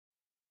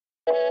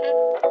It's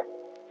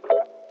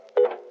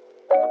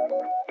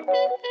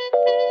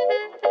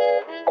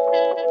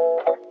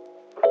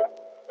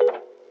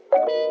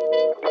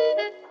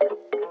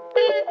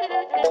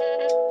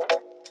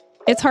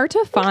hard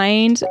to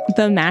find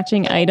the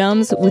matching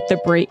items with the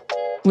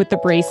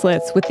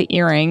bracelets, with the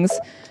earrings.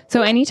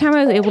 So anytime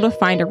I was able to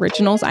find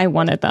originals, I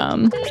wanted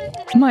them.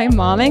 My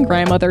mom and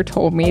grandmother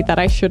told me that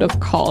I should have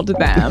called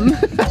them.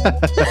 That's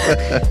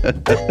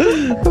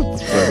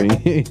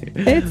funny.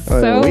 It's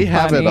so we funny.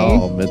 have it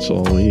all,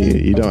 Mitchell.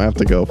 You don't have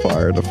to go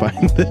far to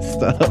find this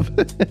stuff.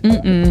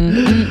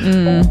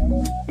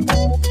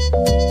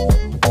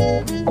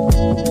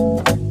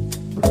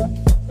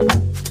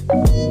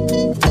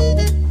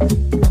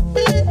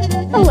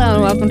 Hello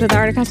and welcome to the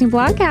Art of Costume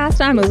Blogcast.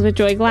 I'm Elizabeth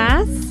Joy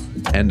Glass.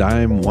 And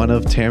I'm one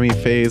of Tammy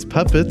Faye's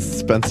puppets,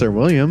 Spencer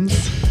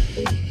Williams.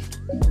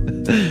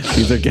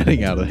 These are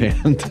getting out of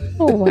hand.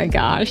 Oh my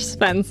gosh,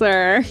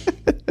 Spencer.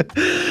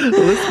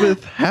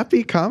 Elizabeth,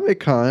 happy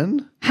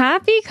Comic-Con.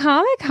 Happy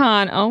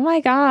Comic-Con. Oh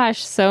my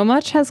gosh, so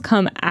much has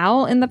come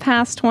out in the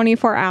past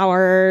 24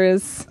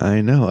 hours.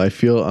 I know, I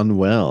feel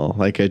unwell.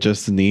 Like I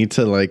just need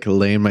to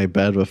lay in my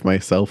bed with my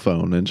cell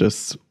phone and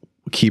just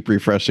keep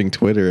refreshing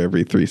Twitter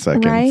every 3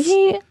 seconds.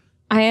 Right?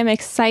 I am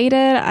excited.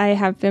 I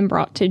have been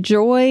brought to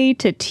joy,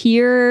 to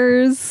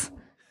tears,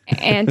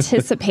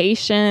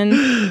 anticipation.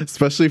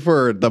 Especially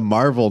for the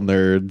Marvel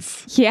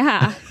nerds.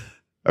 Yeah.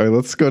 All right,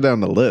 let's go down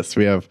the list.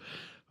 We have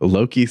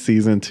Loki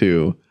season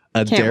 2,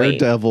 a Can't wait.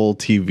 Daredevil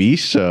TV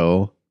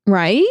show.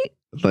 Right?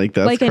 Like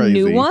that's like crazy. a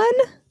new one?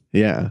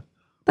 Yeah.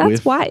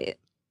 That's why.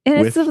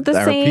 And it's the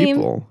our same.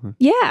 People.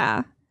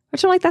 Yeah.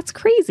 Which I'm like, that's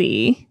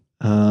crazy.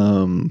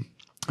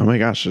 Oh my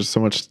gosh, there's so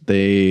much.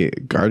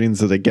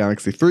 Guardians of the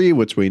Galaxy 3,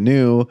 which we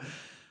knew.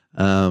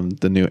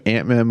 The new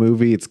Ant-Man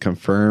movie, it's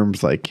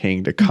confirmed, like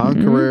King the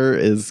Conqueror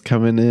is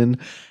coming in.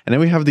 And then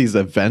we have these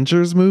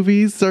Avengers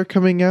movies that are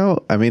coming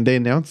out. I mean, they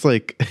announced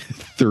like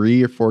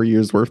 3 or 4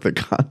 years worth of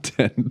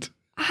content.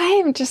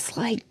 I'm just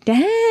like,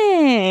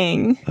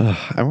 dang.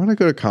 I want to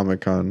go to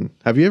Comic-Con.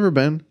 Have you ever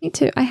been? Me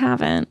too. I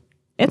haven't.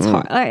 It's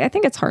hard. I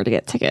think it's hard to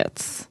get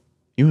tickets.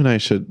 You and I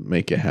should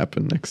make it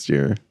happen next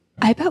year.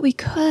 I bet we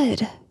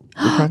could.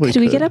 Probably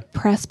could we get a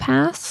press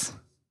pass?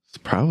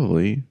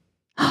 Probably.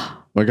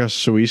 My gosh,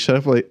 should we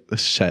shut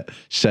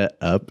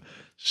up?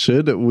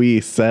 Should we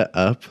set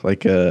up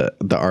like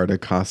the Art of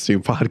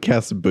Costume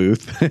podcast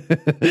booth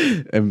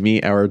and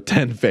meet our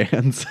 10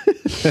 fans?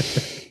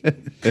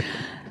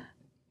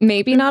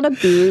 Maybe not a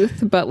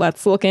booth, but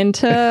let's look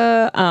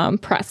into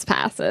press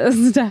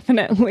passes.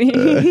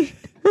 Definitely.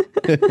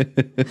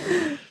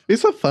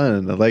 It's so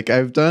fun. Like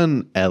I've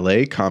done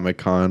LA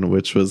Comic-Con,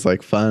 which was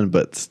like fun,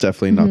 but it's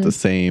definitely not the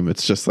same.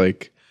 It's just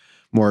like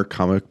more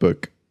comic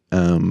book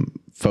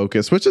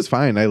focus, which is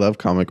fine. I love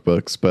comic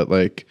books, but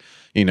like,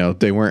 you know,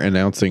 they weren't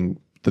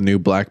announcing the new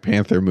Black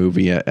Panther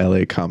movie at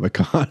LA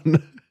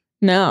Comic-Con.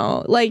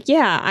 No, like,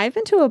 yeah, I've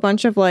been to a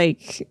bunch of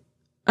like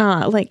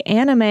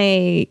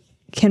anime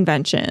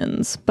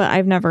conventions, but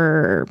I've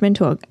never been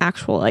to an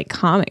actual like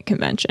comic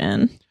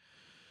convention.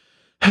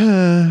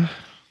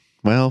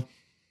 Well,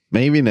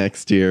 maybe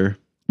next year.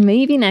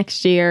 Maybe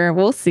next year.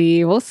 We'll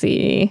see. We'll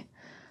see.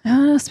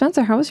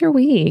 Spencer, how was your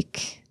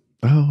week?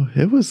 Oh,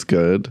 it was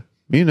good.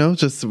 You know,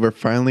 just we're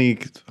finally,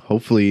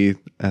 hopefully,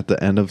 at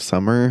the end of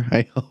summer,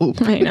 I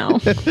hope. I know.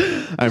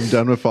 I'm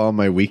done with all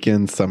my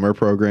weekend summer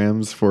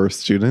programs for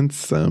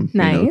students.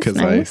 Nice, because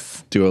I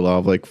do a lot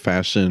of like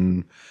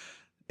fashion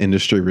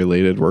industry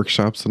related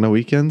workshops on the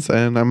weekends,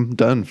 and I'm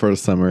done for the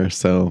summer.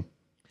 So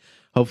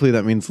hopefully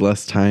that means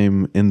less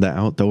time in the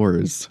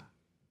outdoors.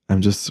 I'm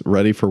just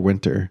ready for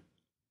winter.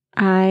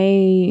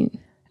 I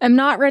am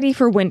not ready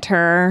for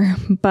winter,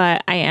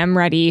 but I am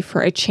ready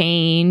for a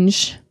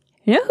change.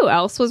 You know who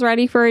else was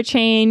ready for a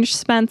change,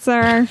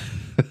 Spencer?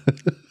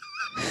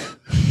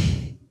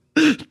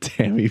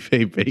 Tammy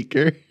Faye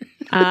Baker.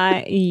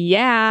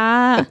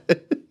 Yeah.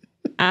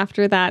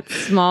 After that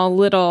small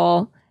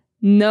little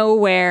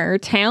nowhere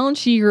town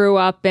she grew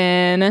up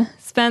in.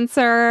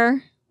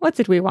 Spencer, what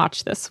did we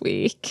watch this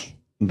week?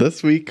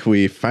 This week,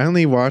 we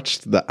finally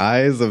watched The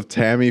Eyes of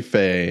Tammy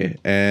Faye,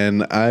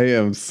 and I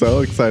am so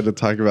excited to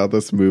talk about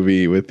this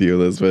movie with you,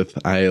 Elizabeth.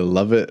 I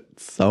love it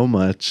so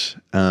much.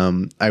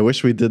 I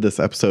wish we did this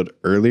episode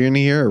earlier in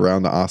the year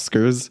around the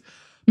Oscars,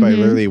 but I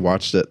literally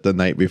watched it the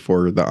night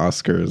before the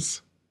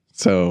Oscars.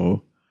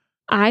 So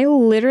I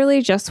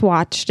literally just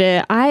watched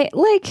it. I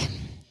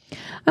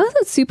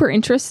wasn't super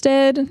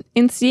interested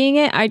in seeing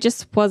it. I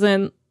just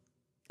wasn't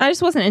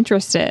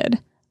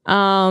interested.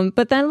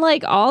 But then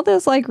like all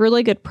this like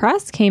really good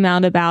press came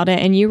out about it,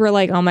 and you were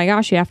like, oh my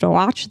gosh, you have to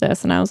watch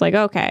this. And I was like,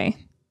 okay,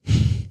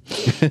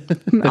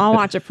 I'll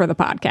watch it for the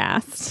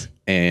podcast.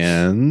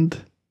 And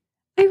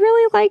I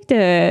really liked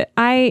it.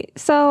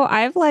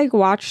 I've like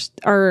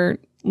watched or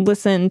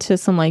listened to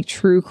some like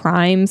true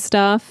crime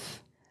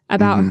stuff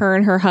about her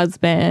and her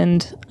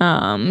husband.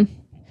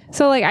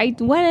 So like I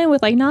went in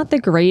with like not the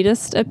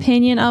greatest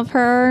opinion of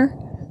her,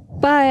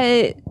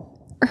 but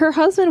her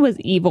husband was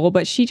evil,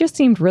 but she just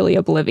seemed really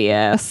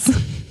oblivious.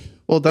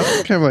 Well,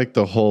 that's kind of like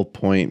the whole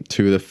point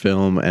to the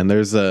film, and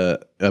there's a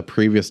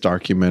previous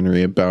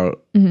documentary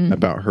about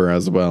her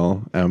as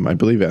well. I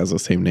believe it has the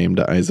same name,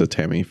 to Isa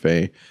Tammy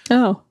Faye.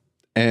 Oh,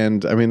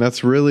 and I mean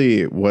that's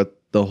really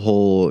what the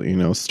whole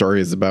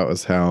story is about.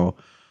 Is how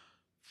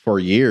for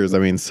years, I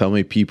mean, so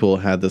many people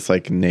had this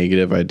like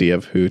negative idea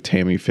of who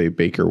Tammy Faye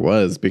Baker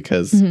was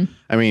because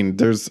I mean,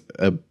 there's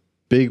a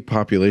big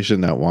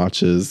population that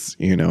watches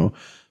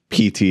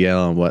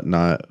PTL and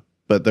whatnot.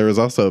 But there was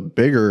also a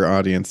bigger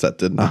audience that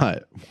did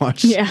not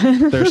watch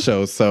their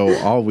show. So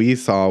all we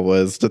saw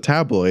was the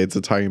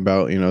tabloids talking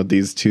about,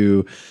 these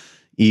two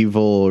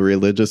evil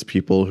religious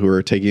people who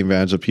are taking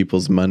advantage of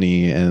people's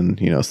money and,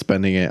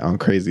 spending it on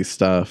crazy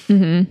stuff.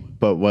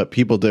 But what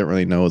people didn't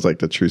really know was like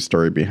the true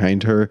story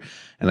behind her.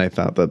 And I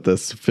thought that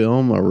this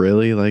film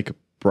really like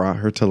brought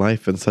her to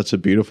life in such a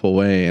beautiful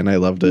way, and I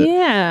loved it.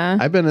 Yeah.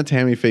 I've been a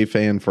Tammy Faye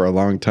fan for a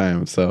long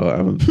time, so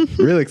I'm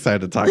really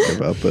excited to talk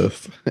about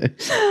this.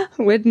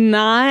 Would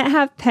not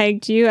have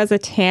pegged you as a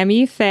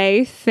Tammy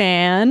Faye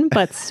fan,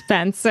 but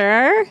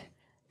Spencer,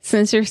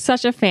 since you're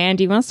such a fan,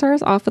 do you want to start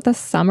us off with a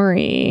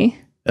summary?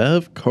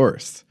 Of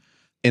course.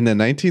 In the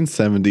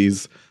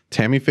 1970s,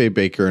 Tammy Faye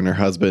Baker and her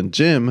husband,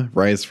 Jim,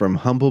 rise from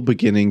humble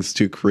beginnings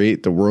to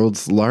create the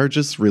world's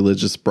largest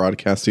religious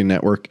broadcasting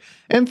network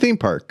and theme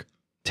park.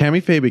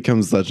 Tammy Faye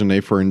becomes legendary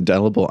for her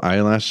indelible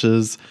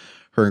eyelashes,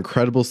 her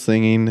incredible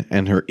singing,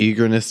 and her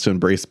eagerness to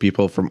embrace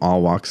people from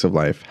all walks of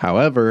life.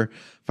 However,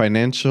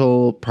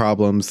 financial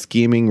problems,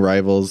 scheming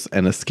rivals,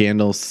 and a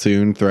scandal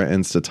soon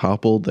threatens to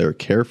topple their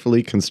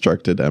carefully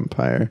constructed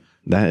empire.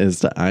 That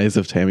is The Eyes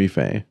of Tammy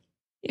Faye.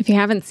 If you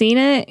haven't seen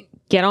it,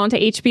 get on to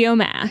HBO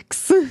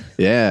Max.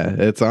 Yeah,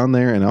 it's on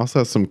there, and also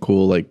has some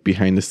cool like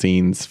behind the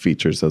scenes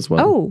features as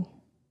well. Oh,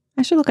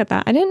 I should look at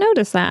that. I didn't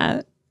notice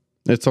that.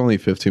 It's only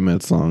 15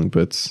 minutes long,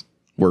 but it's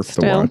worth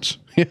the watch.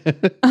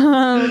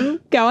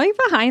 Going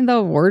behind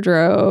the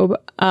wardrobe,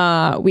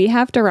 we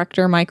have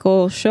director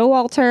Michael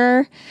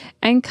Showalter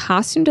and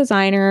costume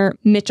designer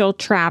Mitchell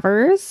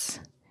Travers,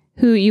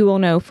 who you will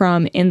know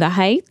from In the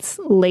Heights,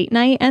 Late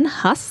Night, and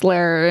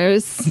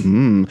Hustlers.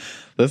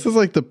 This is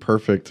like the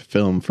perfect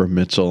film for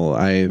Mitchell.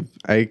 I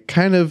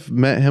kind of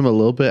met him a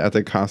little bit at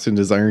the Costume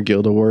Designer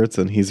Guild Awards,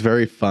 and he's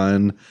very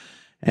fun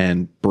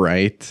and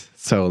bright.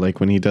 So like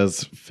when he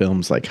does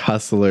films like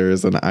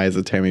Hustlers and Eyes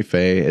of Tammy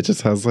Faye, it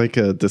just has like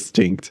a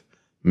distinct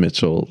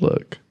Mitchell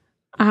look.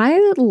 I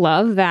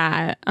love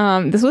that.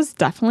 This was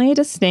definitely a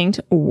distinct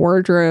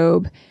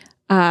wardrobe.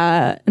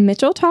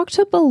 Mitchell talked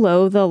to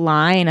Below the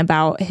Line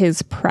about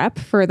his prep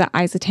for the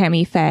Eyes of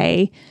Tammy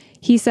Faye.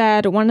 He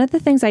said, one of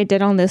the things I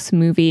did on this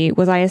movie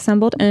was I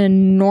assembled an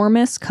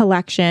enormous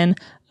collection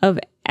of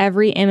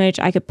every image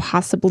I could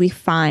possibly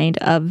find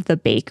of the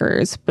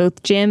Bakers,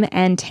 both Jim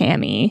and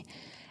Tammy.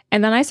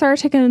 And then I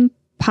started to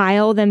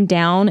compile them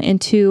down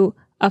into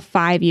a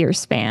 5-year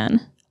span.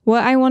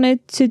 What I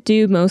wanted to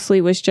do mostly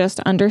was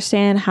just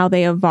understand how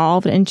they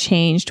evolved and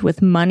changed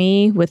with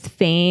money, with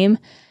fame,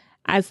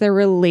 as their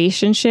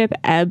relationship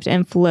ebbed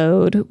and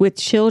flowed, with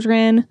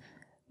children,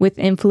 with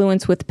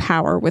influence, with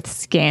power, with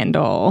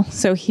scandal.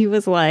 So he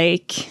was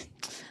like,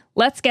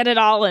 let's get it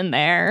all in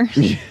there.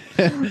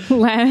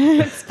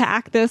 Let's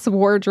pack this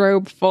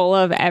wardrobe full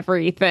of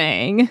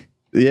everything.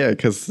 Yeah,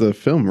 because the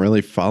film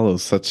really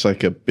follows such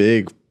like a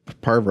big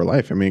part of her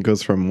life. I mean, it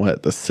goes from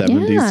what, the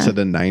 70s to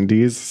the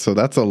 90s. So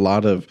that's a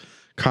lot of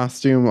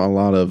costume, a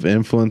lot of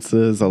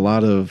influences, a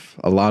lot of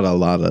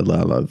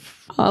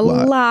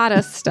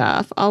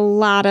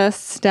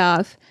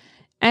stuff.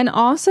 And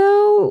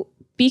also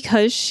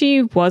because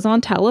she was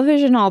on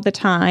television all the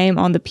time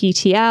on the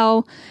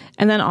PTL,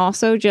 and then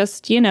also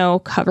just,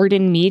 covered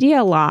in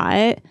media a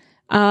lot,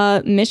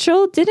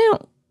 Mitchell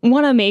didn't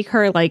want to make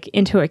her like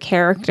into a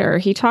character.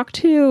 He talked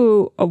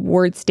to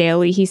Awards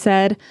Daily. He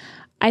said,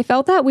 I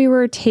felt that we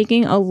were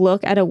taking a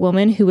look at a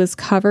woman who was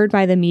covered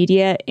by the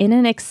media in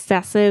an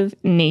excessive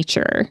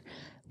nature.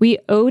 We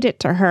owed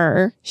it to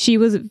her. She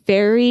was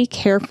very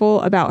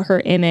careful about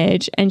her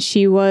image, and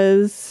she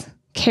was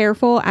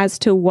careful as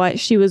to what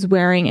she was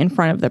wearing in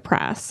front of the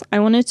press. I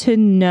wanted to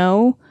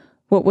know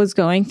what was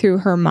going through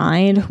her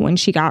mind when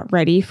she got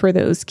ready for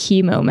those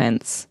key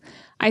moments.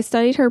 I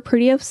studied her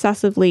pretty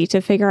obsessively to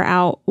figure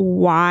out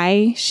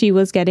why she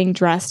was getting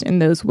dressed in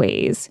those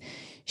ways.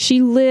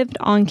 She lived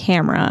on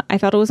camera. I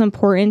felt it was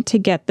important to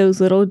get those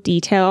little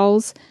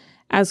details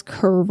as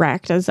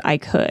correct as I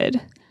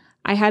could.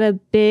 I had a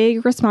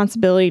big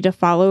responsibility to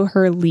follow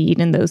her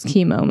lead in those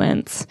key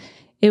moments.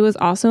 It was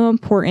also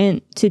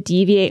important to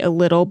deviate a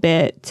little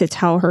bit to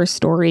tell her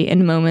story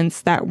in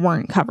moments that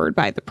weren't covered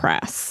by the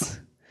press.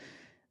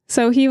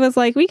 So he was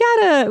like, we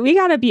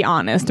gotta be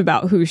honest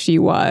about who she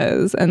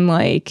was and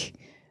like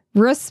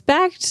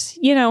respect,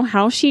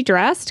 how she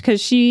dressed,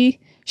 because she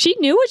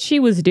knew what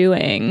she was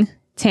doing,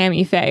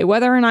 Tammy Faye,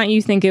 whether or not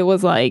you think it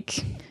was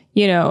like,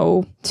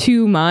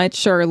 too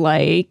much or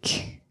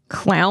like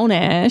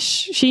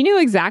clownish. She knew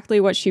exactly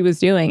what she was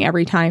doing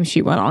every time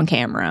she went on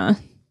camera.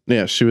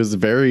 Yeah, she was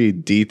very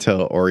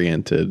detail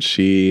oriented.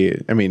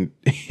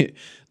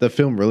 The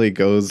film really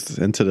goes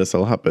into this a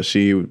lot, but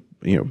she,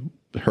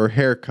 her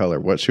hair color,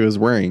 what she was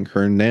wearing,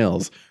 her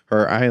nails,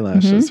 her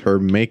eyelashes, her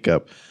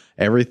makeup.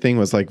 Everything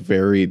was like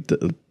very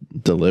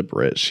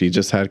deliberate. She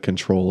just had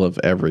control of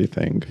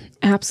everything.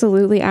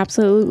 Absolutely,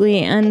 absolutely.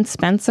 And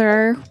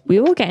Spencer, we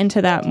will get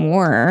into that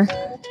more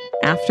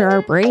after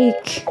our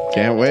break.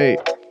 Can't wait.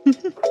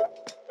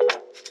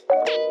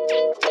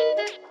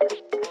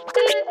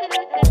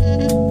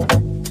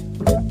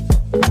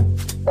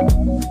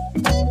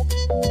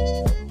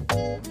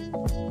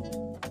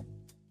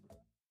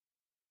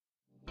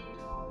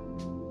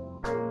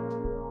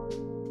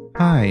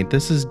 Hi,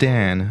 this is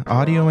Dan,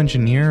 audio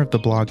engineer of the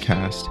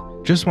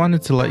Blogcast. Just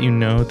wanted to let you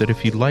know that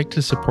if you'd like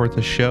to support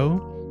the show,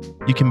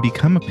 you can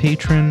become a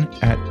patron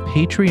at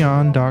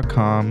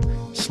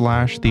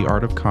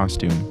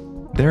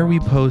patreon.com/theartofcostume. There we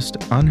post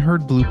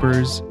unheard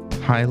bloopers,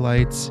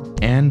 highlights,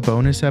 and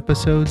bonus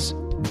episodes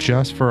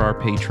just for our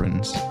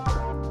patrons.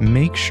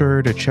 Make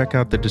sure to check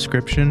out the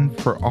description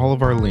for all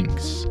of our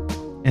links.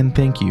 And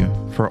thank you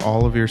for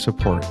all of your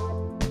support.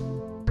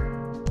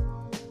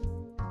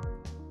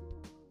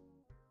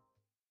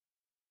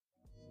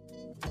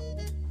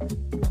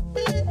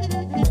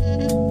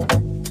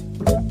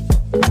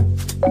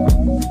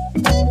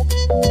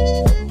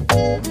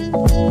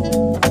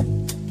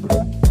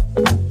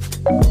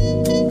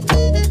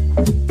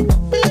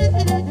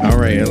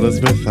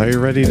 Elizabeth, are you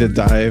ready to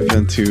dive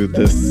into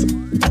this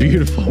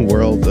beautiful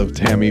world of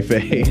Tammy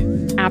Faye?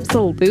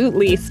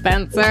 Absolutely,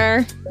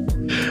 Spencer.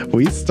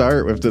 We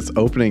start with this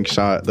opening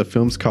shot. The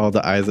film's called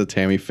The Eyes of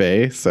Tammy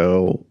Faye.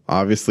 So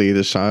obviously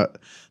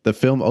the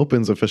film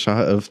opens with a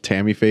shot of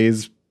Tammy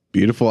Faye's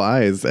beautiful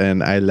eyes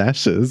and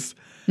eyelashes.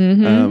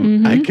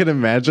 I can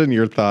imagine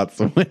your thoughts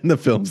when the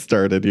film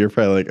started. You're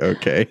probably like,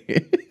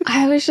 okay.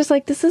 I was just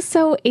like, this is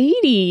so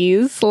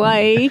 80s.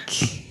 Like...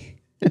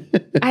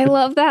 I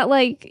love that,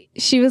 like,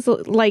 she was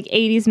like,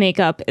 80s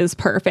makeup is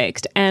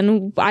perfect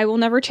and I will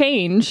never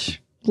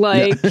change.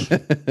 Like,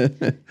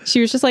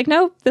 she was just like,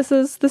 nope, this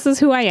is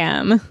who I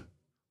am.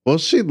 Well,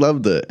 she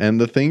loved it.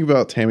 And the thing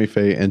about Tammy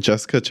Faye and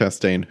Jessica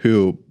Chastain,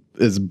 who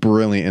is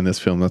brilliant in this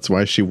film, that's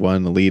why she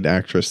won lead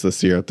actress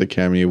this year at the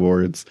Academy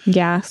Awards.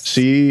 Yes.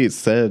 She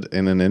said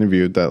in an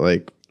interview that,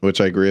 like,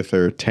 which I agree with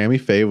her, Tammy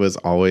Faye was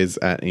always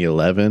at an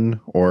 11,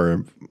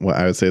 or what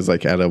I would say is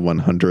like at a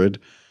 100.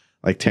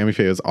 Like, Tammy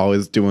Faye was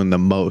always doing the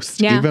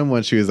most. Yeah. Even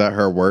when she was at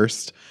her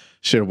worst,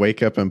 she'd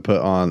wake up and put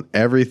on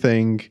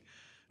everything.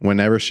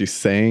 Whenever she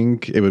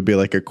sang, it would be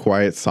like a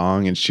quiet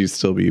song and she'd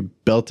still be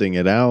belting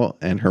it out.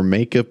 And her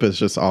makeup is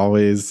just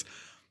always,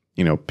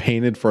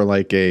 painted for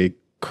like a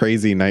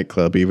crazy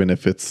nightclub, even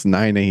if it's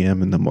 9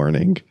 a.m. in the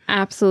morning.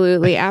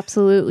 Absolutely,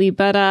 absolutely.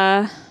 But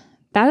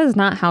that is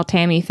not how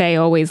Tammy Faye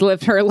always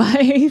lived her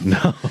life.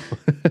 No.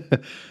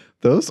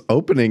 Those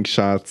opening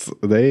shots,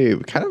 they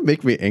kind of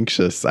make me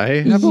anxious.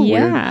 I have a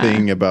weird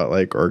thing about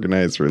like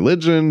organized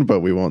religion, but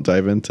we won't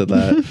dive into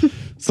that.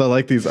 So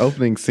like these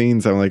opening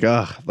scenes, I'm like,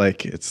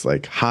 like it's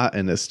like hot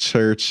in this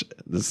church.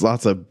 There's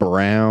lots of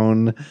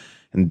brown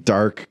and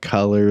dark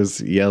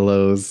colors,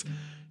 yellows.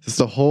 Just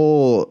the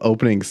whole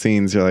opening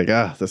scenes, you're like,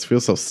 this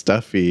feels so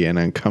stuffy and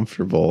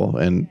uncomfortable.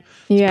 And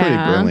it's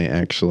pretty brilliant,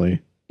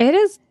 actually. It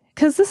is.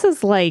 Because this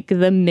is like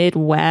the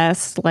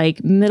Midwest,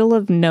 like middle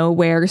of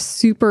nowhere,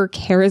 super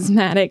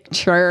charismatic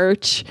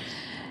church.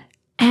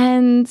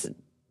 And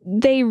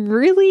they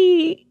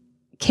really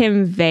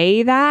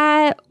convey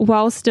that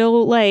while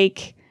still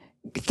like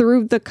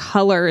through the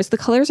colors. The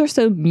colors are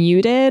so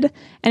muted.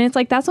 And it's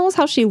like, that's almost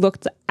how she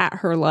looked at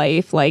her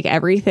life. Like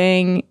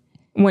everything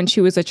when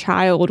she was a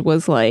child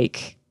was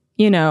like,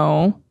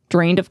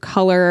 drained of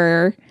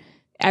color.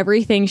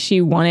 Everything she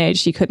wanted,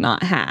 she could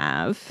not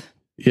have.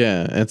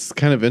 Yeah, it's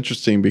kind of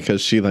interesting because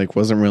she like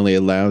wasn't really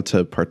allowed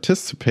to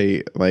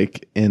participate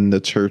like in the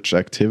church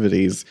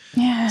activities.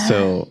 Yeah.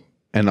 So,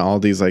 and all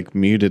these like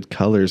muted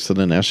colors. So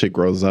then as she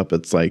grows up,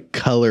 it's like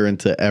color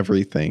into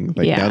everything.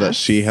 Like now that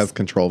she has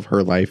control of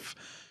her life,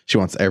 she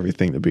wants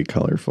everything to be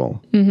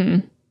colorful.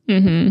 Mm-hmm.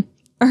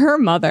 Mm-hmm. Her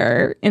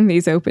mother in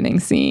these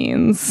opening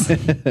scenes.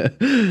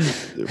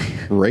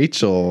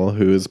 Rachel,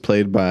 who is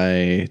played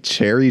by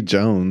Cherry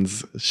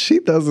Jones, she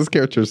does this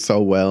character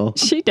so well.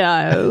 She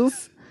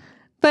does.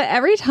 But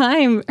every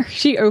time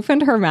she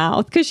opened her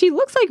mouth, because she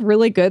looks like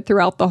really good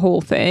throughout the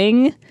whole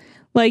thing.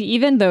 Like,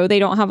 even though they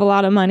don't have a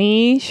lot of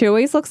money, she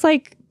always looks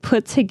like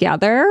put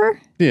together.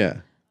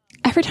 Yeah.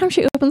 Every time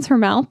she opens her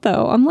mouth,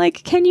 though, I'm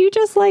like, can you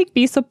just like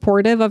be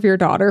supportive of your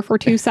daughter for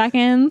 2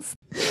 seconds?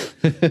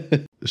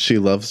 She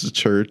loves the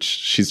church.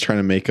 She's trying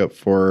to make up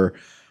for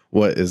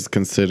what is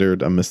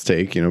considered a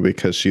mistake,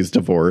 because she's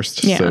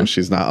divorced. Yeah. So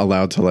she's not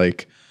allowed to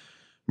like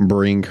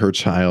bring her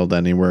child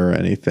anywhere or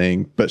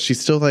anything, but she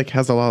still like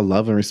has a lot of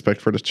love and respect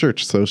for the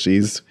church. So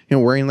she's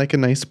wearing like a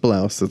nice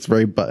blouse that's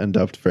very buttoned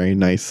up very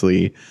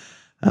nicely.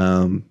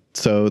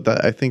 So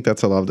that I think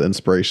that's a lot of the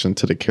inspiration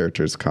to the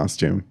character's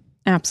costume.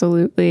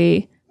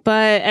 Absolutely.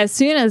 But as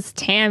soon as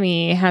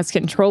Tammy has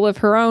control of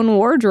her own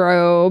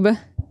wardrobe,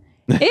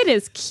 it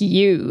is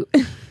cute.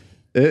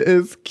 It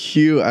is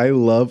cute. I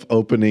love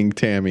opening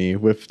Tammy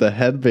with the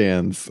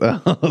headbands.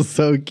 Oh,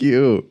 so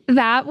cute.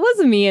 That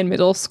was me in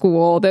middle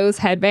school. Those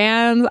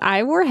headbands.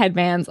 I wore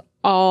headbands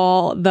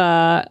all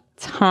the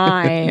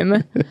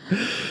time.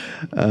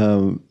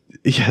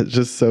 Yeah,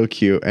 just so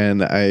cute.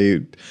 And I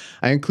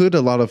include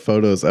a lot of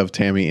photos of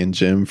Tammy and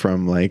Jim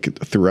from like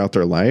throughout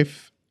their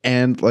life.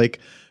 And like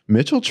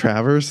Mitchell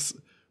Travers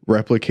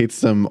replicates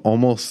them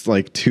almost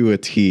like to a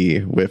T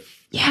with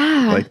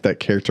like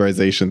that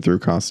characterization through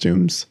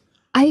costumes.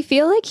 I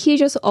feel like he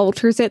just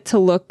alters it to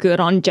look good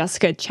on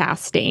Jessica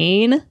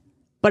Chastain,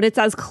 but it's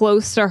as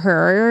close to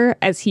her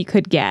as he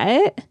could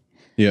get.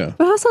 Yeah.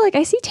 But also, like,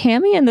 I see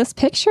Tammy in this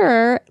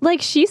picture.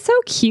 Like, she's so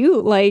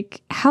cute.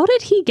 Like, how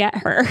did he get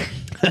her?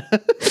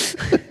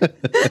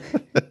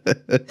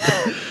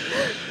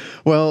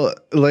 Well,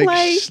 like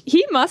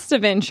he must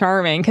have been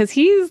charming because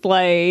he's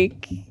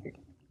like,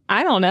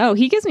 I don't know.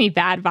 He gives me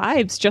bad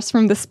vibes just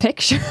from this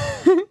picture.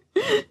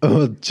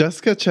 Oh,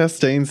 Jessica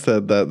Chastain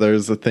said that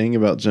there's a thing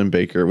about Jim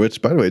Baker,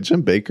 which, by the way,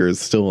 Jim Baker is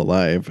still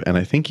alive, and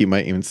I think he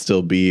might even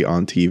still be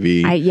on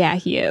TV. Yeah,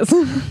 he is.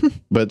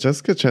 But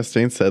Jessica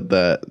Chastain said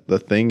that the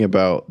thing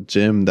about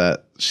Jim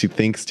that she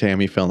thinks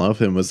Tammy fell in love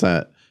with him was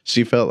that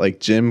she felt like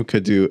Jim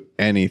could do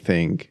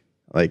anything.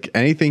 Like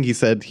anything he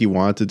said he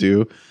wanted to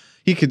do,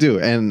 he could do.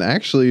 And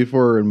actually,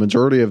 for a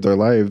majority of their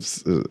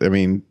lives, I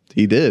mean,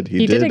 he did.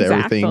 He did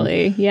exactly.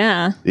 Everything.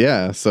 Yeah.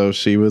 Yeah. So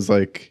she was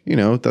like, you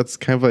know, that's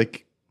kind of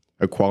like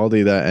a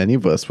quality that any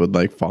of us would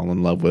like fall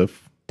in love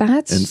with.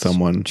 That's in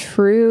someone.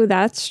 True.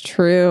 That's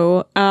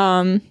true.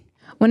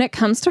 When it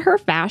comes to her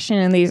fashion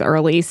in these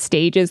early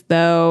stages,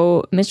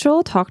 though,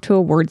 Mitchell talked to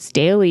Awards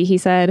Daily. He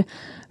said,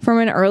 from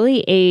an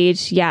early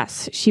age,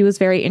 yes, she was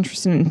very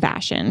interested in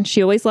fashion.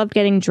 She always loved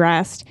getting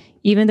dressed,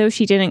 even though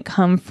she didn't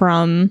come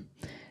from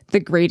the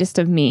greatest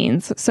of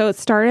means. So it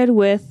started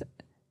with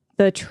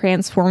the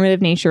transformative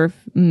nature of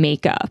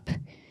makeup.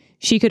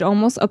 She could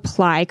almost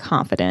apply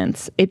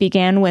confidence. It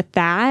began with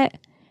that,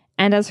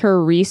 and as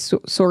her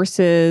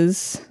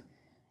resources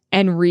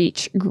and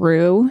reach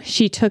grew,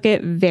 she took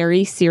it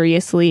very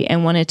seriously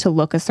and wanted to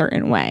look a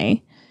certain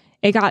way.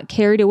 It got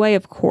carried away,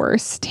 of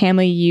course.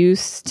 Tammy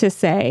used to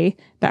say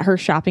that her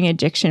shopping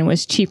addiction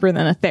was cheaper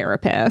than a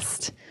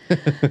therapist.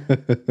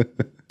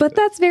 But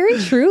that's very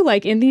true.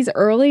 Like in these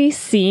early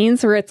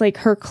scenes where it's like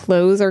her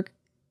clothes are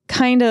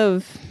kind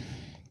of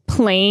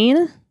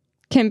plain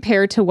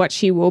compared to what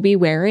she will be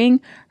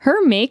wearing,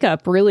 her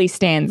makeup really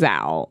stands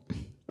out.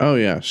 Oh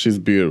yeah, she's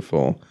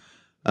beautiful.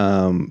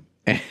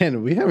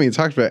 And we haven't even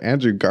talked about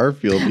Andrew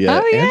Garfield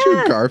yet. Oh, yeah.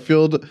 Andrew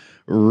Garfield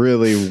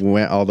really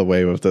went all the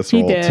way with this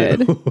role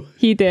too.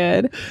 He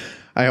did.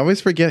 I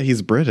always forget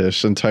he's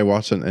British until I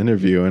watch an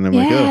interview and I'm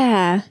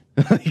like,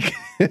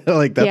 oh,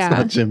 like that's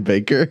not Jim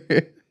Baker.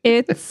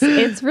 It's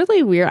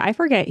really weird. I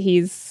forget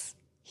he's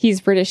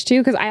British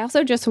too, because I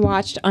also just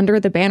watched Under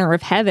the Banner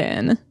of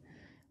Heaven,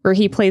 where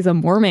he plays a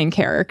Mormon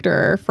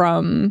character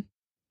from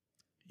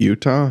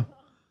Utah,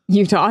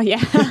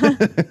 yeah.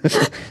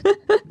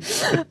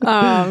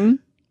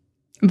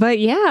 But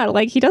yeah,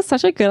 like he does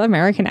such a good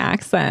American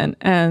accent,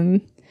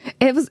 and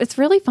it's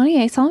really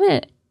funny. I saw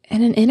him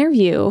in an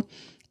interview,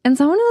 and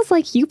someone was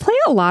like, "You play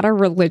a lot of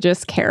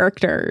religious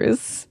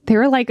characters." They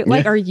were like,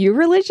 "Are you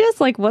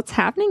religious? Like, what's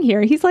happening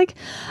here?" He's like,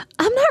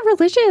 "I'm not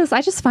religious.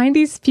 I just find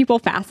these people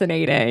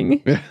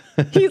fascinating."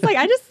 He's like,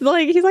 I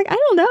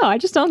don't know. I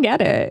just don't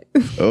get it.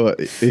 Oh,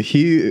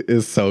 he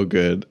is so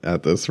good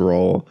at this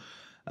role.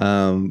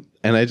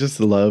 And I just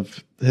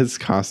love his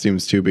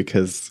costumes too,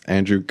 because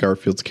Andrew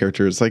Garfield's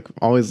character is like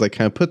always like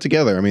kind of put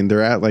together. I mean,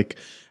 they're at like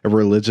a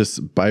religious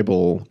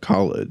Bible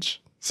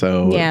college.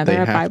 So yeah, they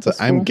have to,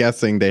 I'm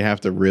guessing they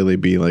have to really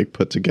be like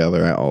put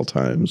together at all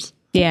times.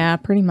 Yeah,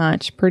 pretty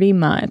much.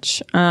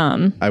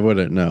 I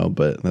wouldn't know,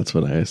 but that's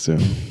what I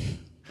assume.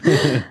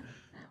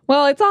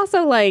 Well, it's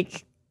also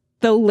like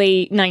the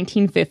late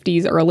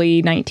 1950s,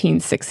 early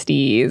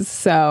 1960s.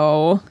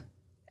 So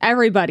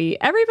everybody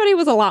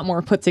was a lot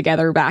more put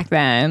together back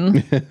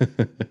then.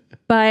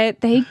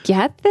 But they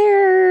get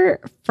their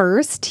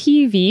first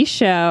TV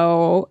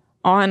show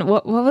on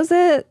what was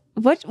it?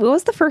 What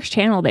was the first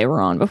channel they were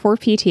on before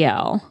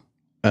PTL?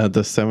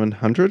 The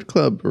 700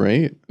 Club,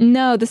 right?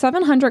 No, the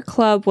 700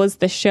 Club was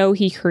the show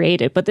he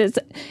created, but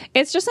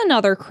it's just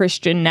another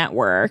Christian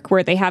network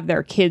where they have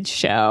their kids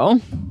show.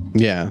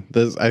 Yeah,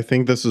 I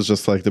think this was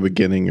just like the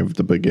beginning of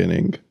the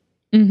beginning.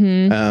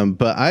 Mm-hmm.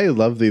 But I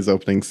love these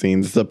opening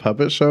scenes. The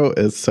puppet show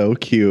is so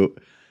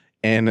cute.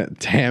 And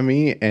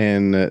Tammy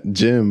and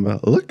Jim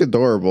look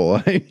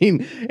adorable. I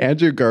mean,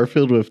 Andrew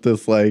Garfield with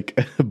this like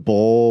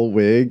bowl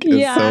wig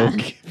is so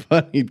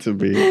funny to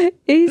me.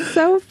 He's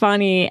so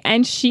funny.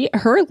 And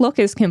her look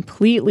is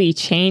completely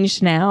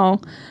changed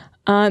now.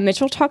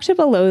 Mitchell talked to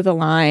Below the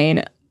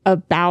Line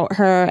about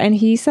her, and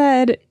he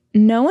said,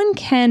 "No one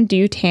can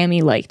do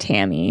Tammy like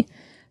Tammy.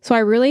 So I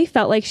really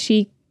felt like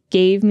she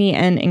gave me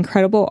an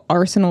incredible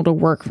arsenal to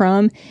work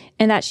from,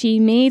 and that she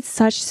made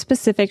such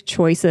specific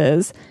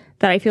choices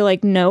that I feel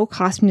like no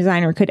costume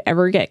designer could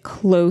ever get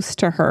close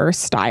to her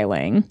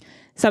styling.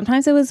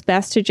 sometimes it was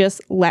best to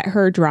just let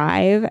her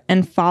drive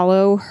and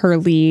follow her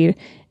lead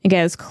and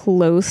get as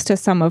close to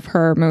some of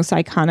her most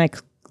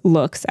iconic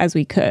looks as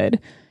we could.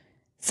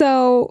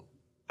 So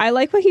I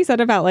like what he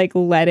said about like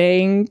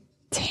letting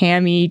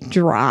Tammy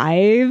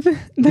drive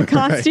the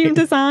costume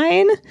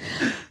design.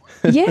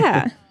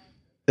 Yeah.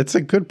 It's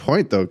a good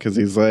point, though, because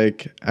he's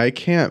like, I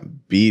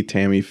can't be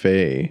Tammy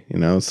Faye, you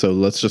know, so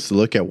let's just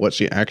look at what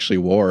she actually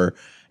wore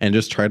and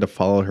just try to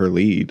follow her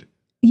lead.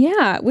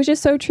 Yeah, which is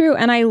so true.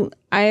 And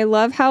I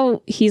love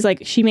how he's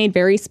like, she made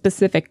very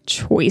specific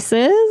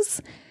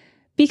choices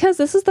because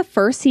this is the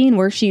first scene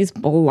where she's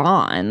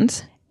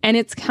blonde. And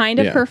it's kind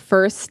of her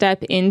first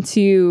step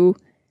into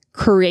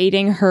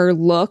creating her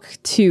look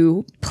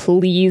to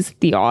please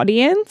the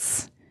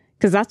audience,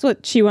 because that's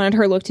what she wanted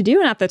her look to do.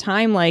 And at the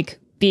time, like,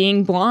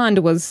 being blonde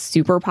was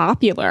super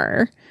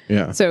popular.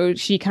 Yeah. So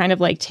she kind of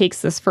like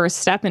takes this first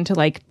step into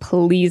like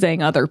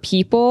pleasing other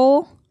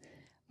people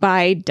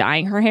by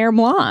dyeing her hair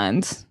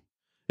blonde.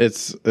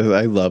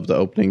 I love the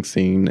opening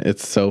scene.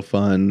 It's so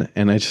fun.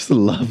 And I just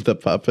love the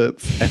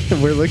puppets.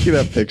 And we're looking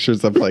at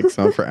pictures of like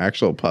some of her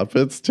actual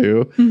puppets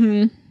too.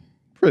 Mm-hmm.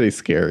 Pretty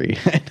scary.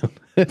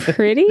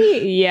 Pretty?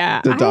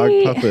 Yeah. The dog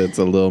puppet's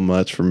a little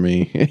much for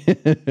me.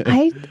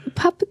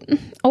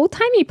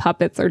 Old-timey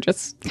puppets are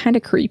just kind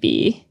of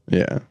creepy.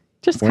 Yeah.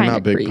 Just kind of We're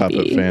not big creepy.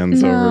 puppet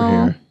fans over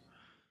here.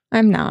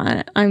 I'm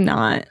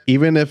not.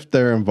 Even if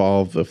they're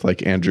involved with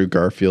like Andrew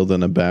Garfield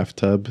in a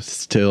bathtub,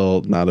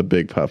 still not a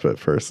big puppet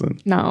person.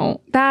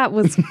 No, that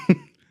was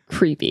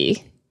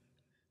creepy.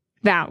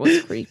 That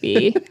was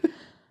creepy.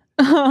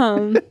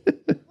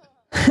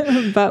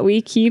 But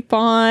we keep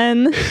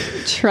on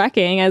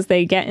trekking as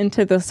they get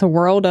into this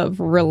world of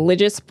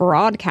religious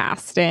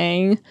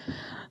broadcasting.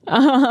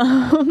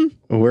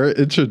 We're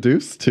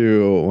introduced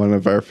to one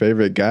of our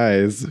favorite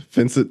guys,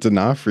 Vincent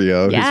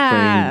D'Onofrio, who's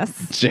playing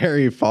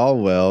Jerry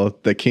Falwell,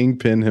 the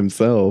kingpin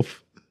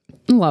himself.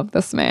 Love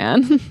this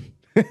man.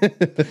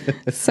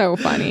 So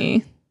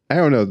funny. I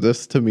don't know.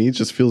 This to me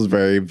just feels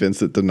very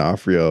Vincent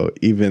D'Onofrio,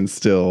 even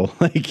still.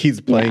 Like he's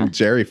playing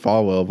Jerry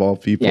Falwell of all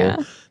people. Yeah.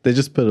 They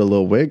just put a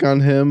little wig on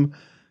him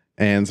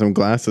and some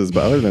glasses.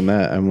 But other than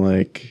that, I'm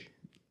like,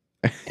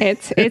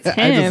 it's him.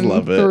 I just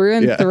love it. Through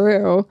and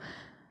through.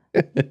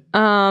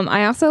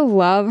 I also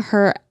love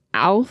her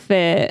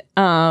outfit.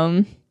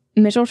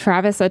 Mitchell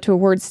Travis said to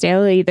Awards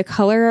Daily, the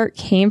color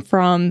came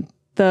from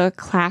the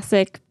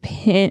classic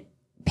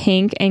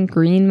pink and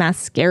green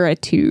mascara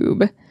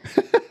tube.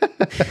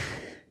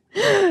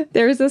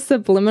 There's a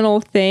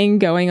subliminal thing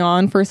going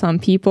on for some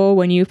people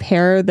when you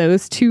pair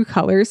those two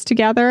colors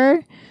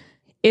together.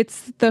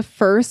 It's the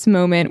first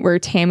moment where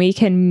Tammy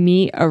can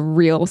meet a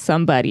real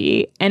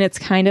somebody, and it's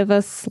kind of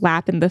a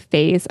slap in the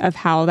face of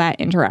how that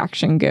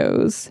interaction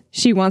goes.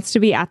 She wants to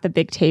be at the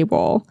big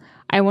table.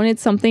 I wanted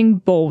something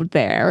bold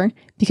there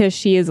because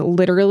she is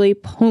literally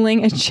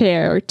pulling a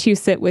chair to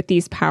sit with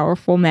these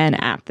powerful men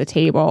at the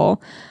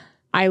table.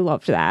 I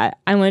loved that.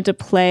 I wanted to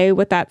play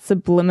with that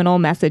subliminal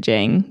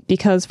messaging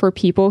because for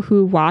people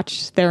who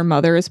watch their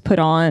mothers put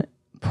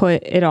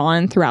it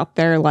on throughout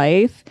their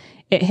life,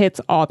 it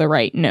hits all the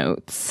right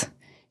notes.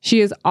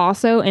 She is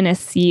also in a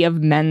sea of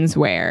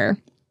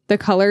menswear. The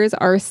colors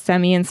are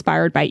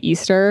semi-inspired by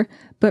Easter,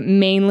 but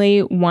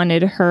mainly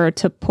wanted her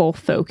to pull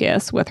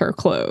focus with her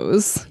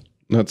clothes.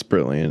 That's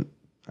brilliant.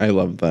 I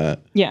love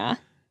that. Yeah.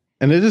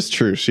 And it is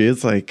true. She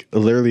is like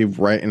literally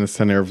right in the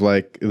center of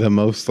like the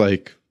most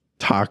like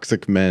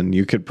toxic men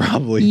you could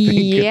probably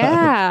think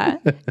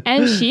of.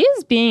 And she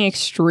is being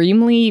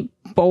extremely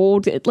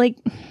bold. Like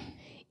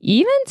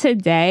even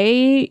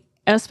today,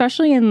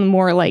 especially in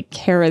more like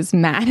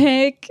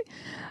charismatic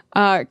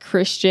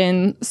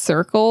Christian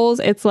circles,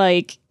 it's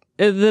like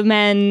the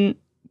men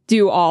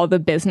do all the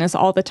business,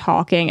 all the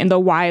talking, and the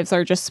wives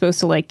are just supposed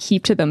to like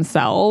keep to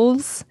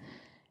themselves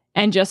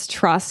and just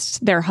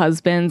trust their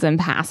husbands and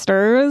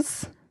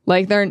pastors.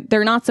 Like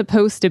they're not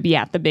supposed to be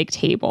at the big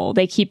table.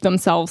 They keep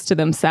themselves to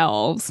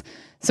themselves.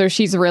 So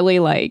she's really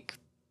like,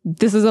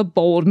 this is a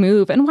bold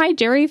move. And why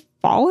Jerry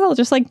Falwell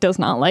just like does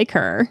not like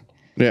her.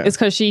 Yeah. It's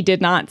because she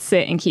did not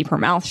sit and keep her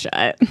mouth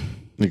shut.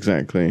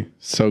 Exactly.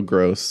 So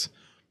gross.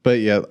 But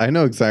yeah, I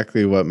know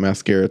exactly what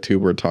mascara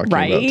tube we're talking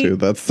about too.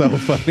 That's so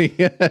funny.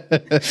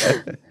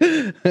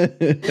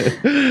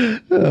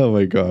 Oh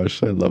my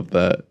gosh. I love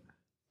that.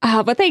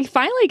 But they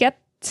finally get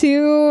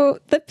to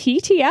the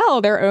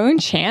PTL, their own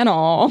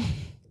channel.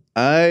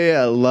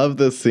 I love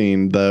this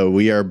scene, the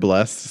We Are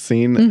Blessed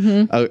scene.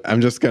 Mm-hmm.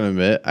 I'm just going to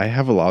admit, I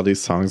have a lot of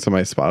these songs on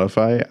my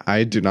Spotify.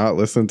 I do not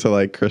listen to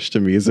like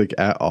Christian music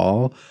at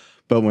all.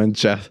 But when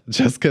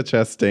Jessica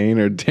Chastain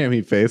or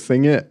Tammy Faye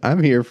sing it,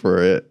 I'm here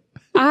for it.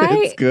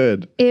 It's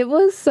good. It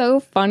was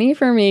so funny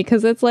for me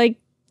because it's like,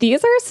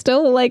 these are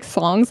still like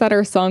songs that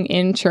are sung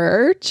in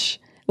church.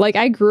 Like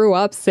I grew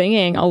up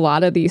singing a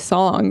lot of these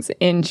songs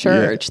in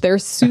church. Yeah. They're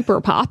super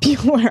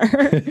popular.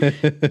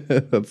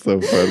 That's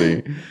so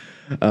funny.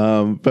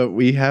 But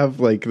we have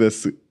like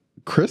this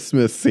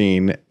Christmas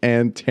scene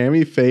and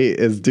Tammy Faye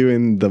is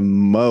doing the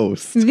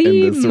most in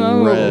this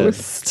red.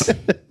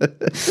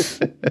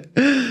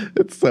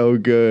 It's so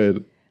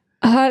good.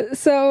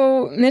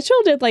 So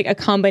Mitchell did like a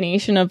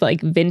combination of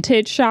like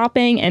vintage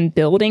shopping and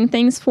building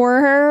things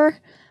for her.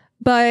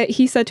 But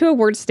he said to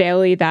Awards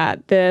Daily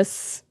that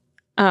this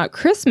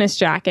Christmas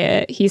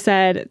jacket, he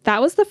said,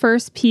 that was the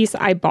first piece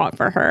I bought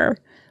for her.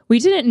 We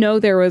didn't know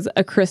there was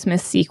a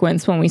Christmas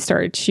sequence when we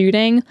started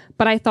shooting,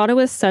 but I thought it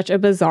was such a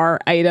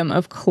bizarre item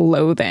of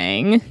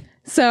clothing.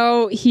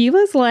 So he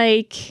was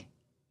like,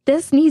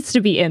 this needs to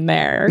be in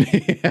there.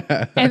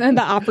 Yeah. And then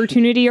the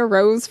opportunity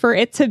arose for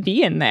it to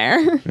be in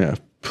there. Yeah.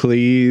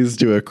 Please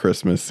do a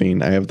Christmas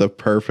scene. I have the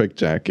perfect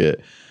jacket.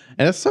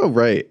 And it's so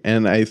right.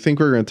 And I think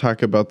we're going to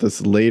talk about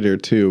this later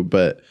too,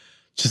 but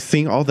just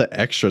seeing all the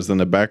extras in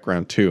the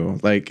background too.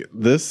 Like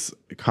this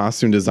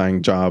costume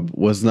design job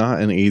was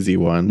not an easy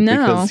one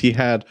because he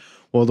had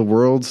the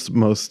world's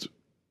most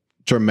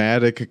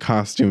dramatic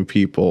costume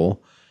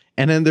people.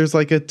 And then there's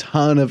like a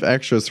ton of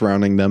extras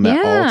surrounding them at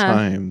all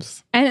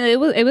times. And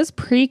it was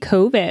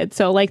pre-COVID,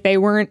 so like they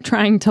weren't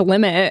trying to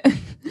limit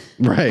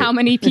how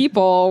many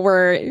people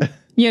were,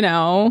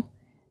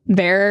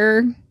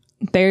 they're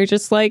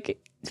just like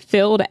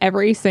filled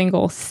every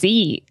single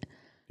seat.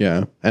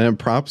 Yeah. And then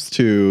props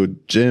to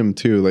Jim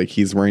too. Like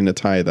he's wearing a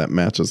tie that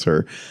matches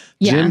her.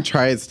 Yeah. Jim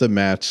tries to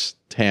match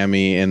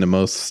Tammy in the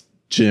most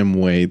Jim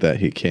way that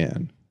he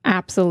can.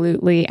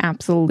 Absolutely.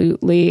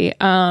 Absolutely.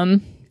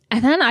 And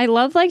then I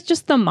love like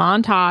just the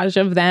montage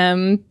of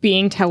them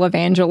being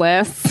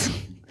televangelists.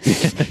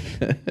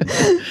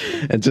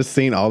 And just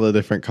seeing all the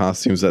different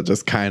costumes that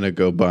just kind of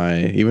go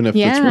by. Even if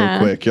it's real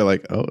quick, you're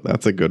like, oh,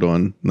 that's a good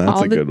one.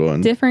 That's a good one.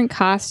 Different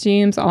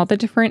costumes, all the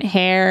different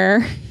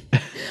hair.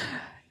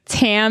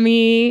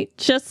 Tammy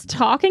just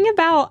talking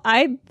about,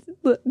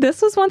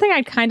 this was one thing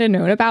I'd kind of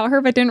known about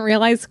her, but didn't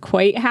realize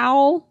quite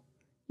how,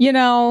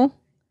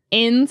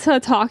 into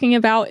talking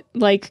about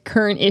like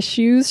current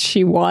issues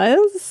she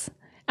was.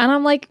 And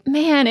I'm like,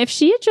 man, if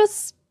she had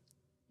just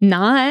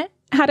not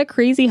had a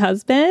crazy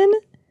husband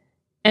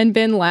and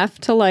been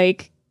left to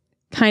like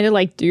kind of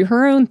like do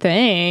her own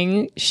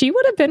thing, she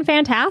would have been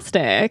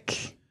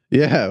fantastic.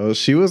 Yeah, well,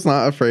 she was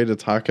not afraid to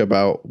talk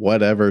about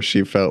whatever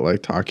she felt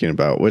like talking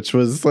about, which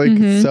was like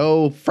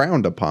so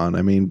frowned upon.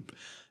 I mean,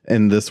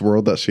 in this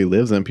world that she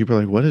lives in, people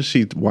are like, what is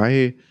she,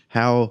 why,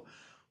 how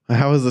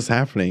is this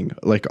happening?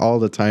 Like all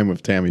the time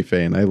with Tammy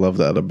Faye, and I love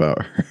that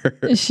about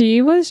her.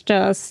 She was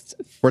just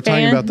We're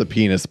talking about the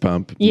penis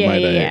pump,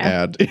 might I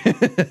add.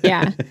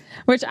 Yeah,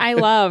 which I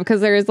love because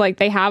there's like,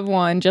 they have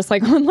one just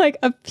like on like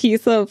a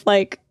piece of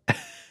like,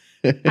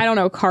 I don't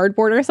know,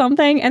 cardboard or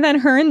something. And then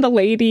her and the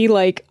lady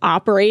like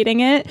operating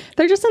it,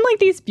 they're just in like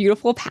these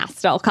beautiful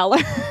pastel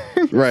colors.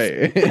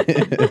 Right.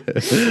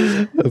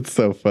 That's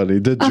so funny.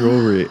 The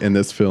jewelry in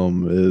this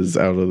film is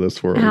out of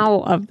this world.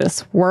 Out of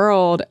this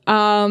world.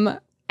 And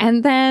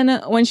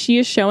then when she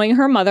is showing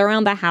her mother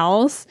around the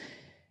house,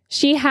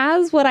 she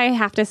has what I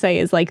have to say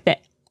is like the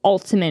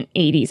ultimate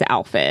 80s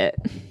outfit.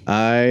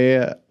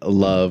 I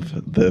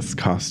love this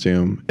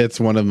costume. It's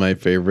one of my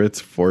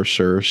favorites for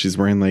sure. She's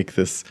wearing like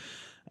this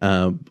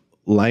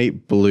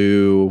light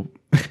blue.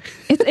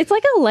 It's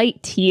like a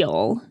light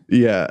teal.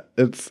 Yeah,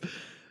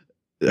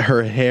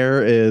 her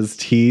hair is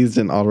teased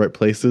in all the right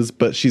places,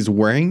 but she's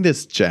wearing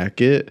this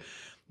jacket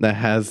that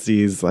has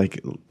these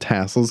like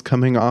tassels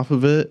coming off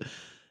of it.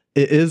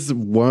 It is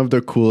one of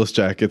the coolest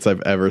jackets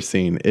I've ever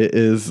seen. It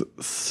is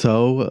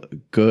so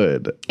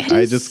good.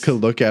 I just could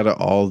look at it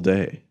all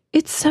day.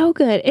 It's so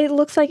good. It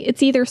looks like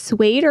it's either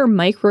suede or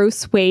micro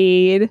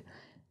suede.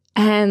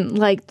 And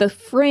like the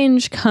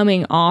fringe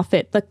coming off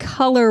it, the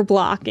color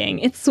blocking.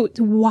 It's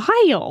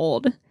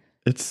wild.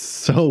 It's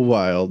so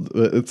wild.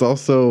 It's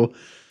also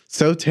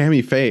so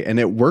Tammy Faye, and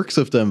it works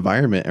with the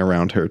environment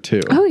around her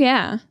too. Oh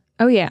yeah.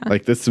 Oh yeah.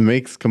 Like this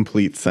makes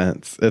complete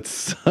sense.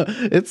 It's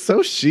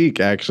so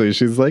chic actually.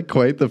 She's like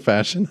quite the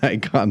fashion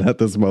icon at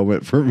this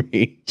moment for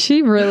me.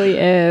 She really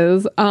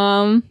is.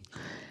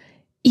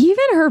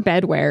 Even her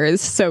bedwear is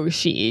so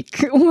chic.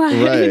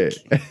 Right.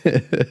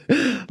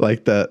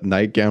 Like that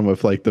nightgown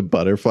with like the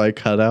butterfly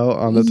cutout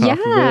on the top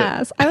of it.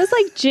 Yes. I was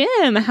like,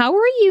 Jim, how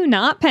are you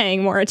not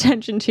paying more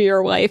attention to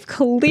your wife?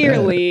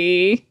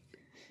 Clearly,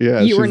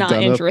 you were not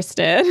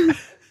interested.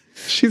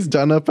 She's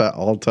done up at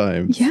all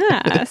times.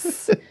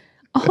 Yes.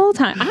 All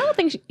time. I don't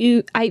think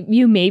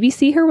you maybe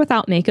see her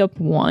without makeup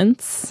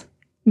once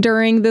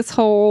during this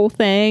whole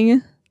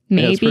thing.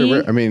 Maybe. Yeah, it's pretty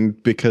rare. I mean,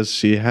 because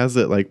she has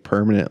it like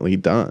permanently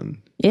done.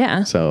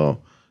 Yeah.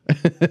 So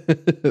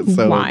Wild.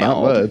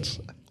 Not much.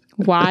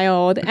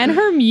 Wild. And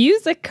her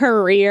music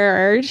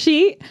career,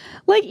 she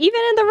like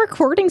even in the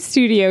recording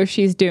studio,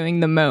 she's doing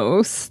the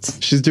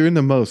most. She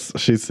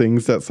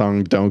sings that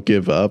song Don't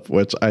Give Up,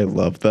 which I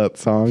love that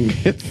song.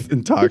 It's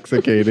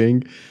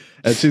intoxicating.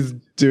 And she's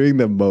doing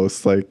the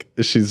most. Like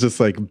she's just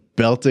like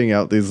belting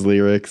out these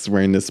lyrics,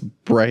 wearing this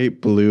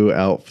bright blue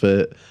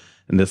outfit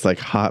and this like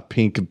hot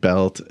pink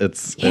belt.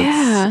 It's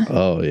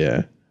oh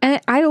yeah. And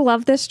I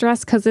love this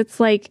dress because it's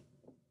like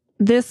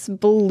this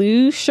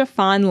blue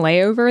chiffon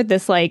layover,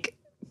 this like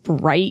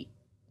bright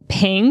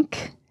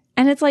pink,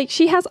 And it's like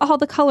she has all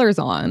the colors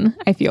on,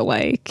 I feel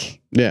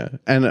like. Yeah.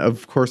 And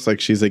of course, like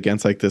she's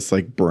against like this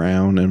like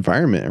brown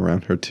environment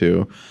around her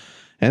too.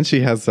 And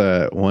she has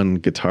one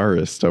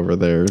guitarist over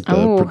there,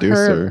 the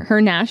producer. Her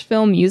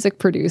Nashville music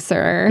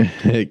producer.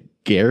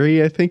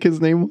 Gary, I think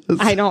his name was.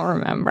 I don't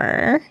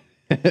remember.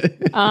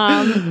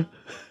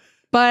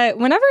 But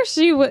whenever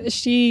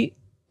she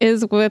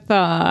is with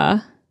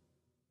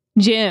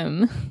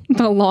Jim,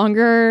 the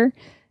longer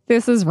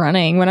this is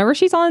running, whenever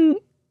she's on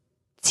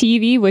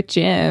TV with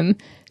Jim,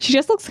 she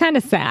just looks kind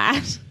of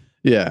sad.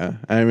 Yeah.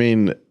 I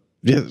mean,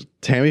 yeah,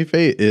 Tammy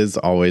Faye is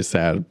always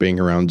sad being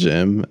around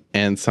Jim.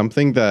 And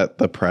something that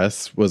the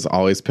press was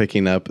always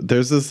picking up,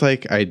 there's this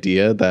like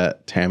idea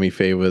that Tammy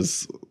Faye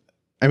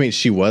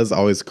she was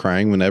always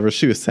crying. Whenever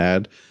she was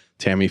sad,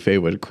 Tammy Faye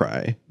would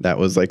cry. That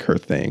was like her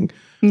thing.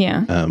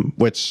 Yeah.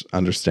 Which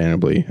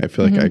understandably, I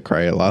feel like I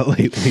cry a lot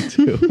lately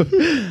too.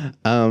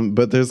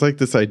 But there's like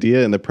this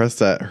idea in the press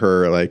that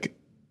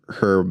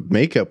her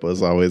makeup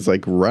was always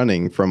like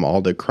running from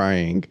all the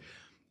crying.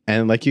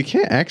 And like you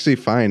can't actually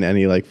find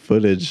any like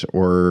footage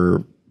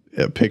or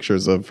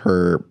pictures of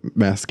her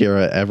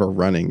mascara ever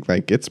running.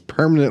 Like it's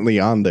permanently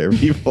on there,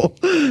 people.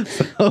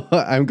 So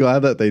I'm glad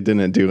that they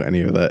didn't do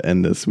any of that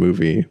in this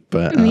movie.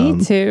 But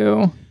me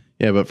too.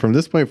 Yeah, but from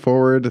this point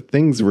forward,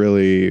 things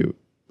really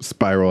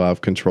spiral out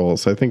of control.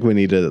 So I think we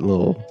need a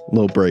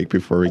little break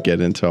before we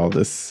get into all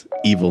this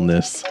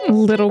evilness.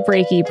 Little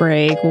breaky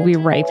break. We'll be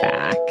right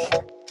back.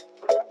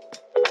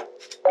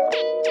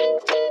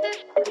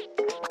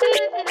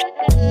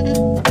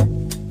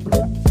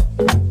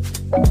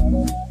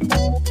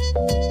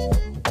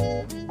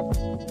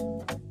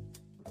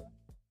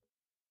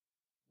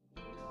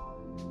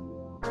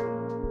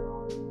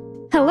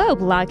 Hello,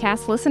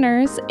 Blogcast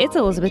listeners. It's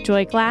Elizabeth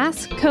Joy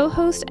Glass,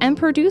 co-host and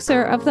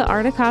producer of the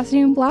Art of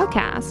Costume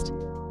Blogcast.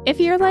 If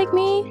you're like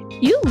me,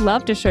 you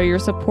love to show your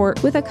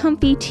support with a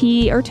comfy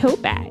tee or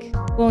tote bag.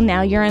 Well,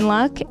 now you're in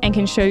luck and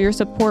can show your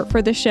support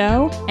for the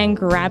show and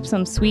grab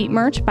some sweet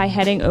merch by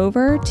heading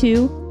over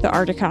to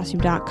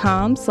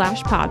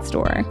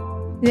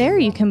theartofcostume.com/podstore. There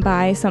you can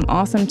buy some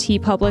awesome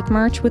TeePublic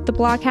merch with the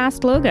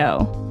Blogcast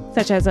logo,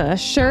 such as a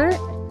shirt,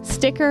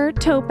 sticker,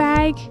 tote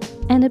bag,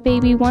 and a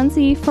baby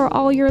onesie for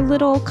all your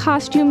little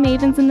costume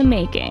mavens in the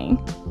making.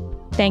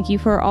 Thank you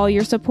for all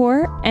your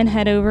support, and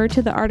head over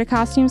to the Art of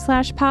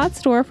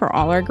Costume/Podstore for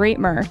all our great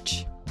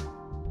merch.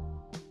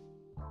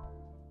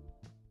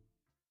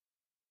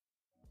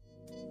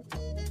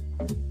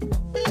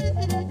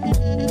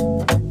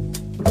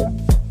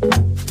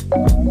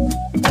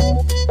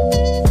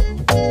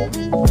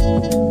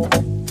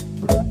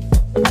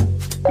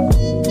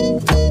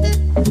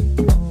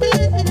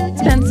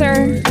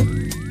 Spencer,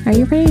 are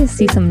you ready to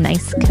see some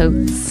nice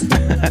coats?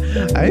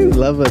 I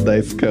love a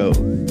nice coat.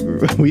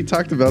 We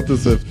talked about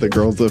this with the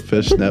Girls of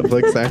Fish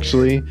Netflix,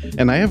 actually.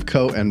 And I have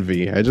coat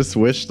envy. I just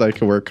wish I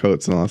could wear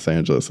coats in Los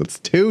Angeles. It's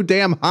too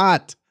damn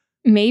hot.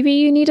 Maybe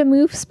you need to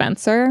move,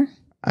 Spencer.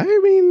 I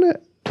mean,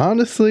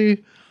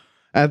 honestly,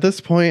 at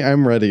this point,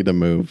 I'm ready to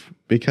move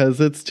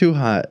because it's too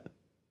hot.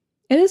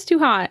 It is too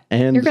hot.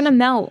 And you're going to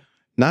melt.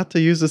 Not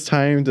to use this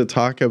time to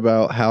talk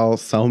about how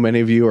so many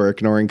of you are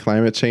ignoring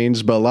climate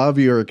change, but a lot of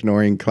you are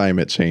ignoring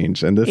climate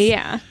change. And this,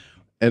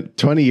 and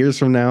 20 years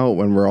from now,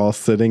 when we're all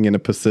sitting in a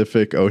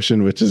Pacific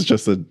Ocean, which is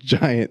just a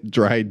giant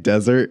dry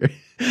desert,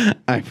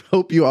 I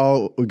hope you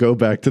all go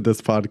back to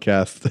this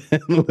podcast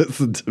and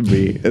listen to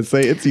me and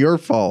say it's your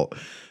fault.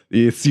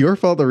 It's your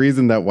fault, the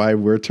reason that why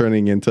we're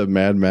turning into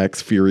Mad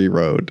Max Fury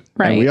Road.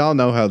 Right. And we all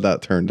know how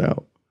that turned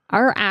out.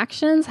 Our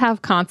actions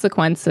have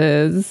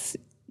consequences,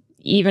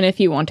 even if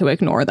you want to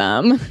ignore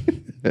them.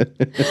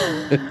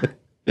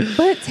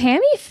 But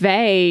Tammy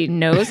Faye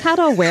knows how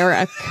to wear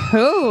a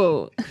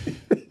coat.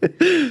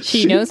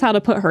 She knows how to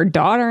put her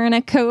daughter in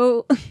a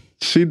coat.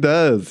 She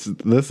does.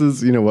 This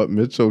is, what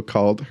Mitchell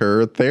called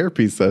her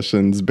therapy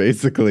sessions.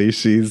 Basically,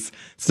 she's,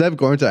 instead of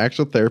going to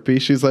actual therapy,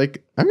 she's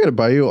like, I'm going to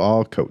buy you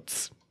all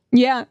coats.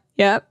 Yeah.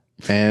 Yep.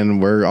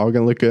 And we're all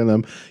going to look good in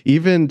them.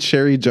 Even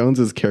Cherry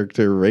Jones's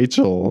character,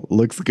 Rachel,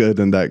 looks good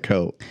in that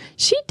coat.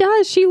 She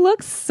does. She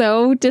looks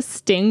so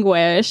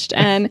distinguished.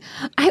 And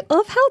I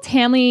love how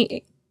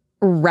Tammy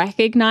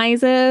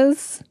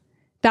recognizes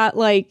that,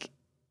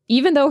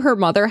 even though her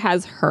mother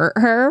has hurt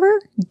her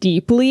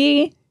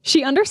deeply,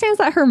 she understands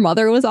that her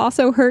mother was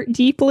also hurt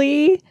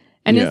deeply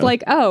and is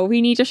like, oh,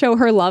 we need to show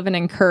her love and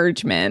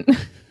encouragement.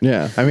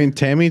 Yeah. I mean,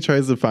 Tammy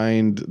tries to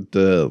find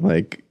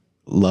the,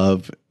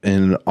 love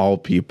in all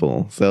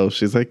people. So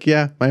she's like,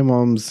 yeah, my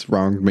mom's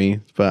wronged me,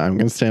 but I'm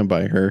going to stand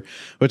by her,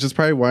 which is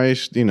probably why,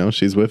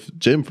 she's with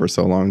Jim for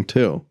so long,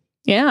 too.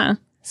 Yeah.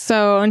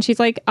 So, and she's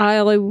like,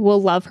 I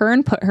will love her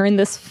and put her in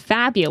this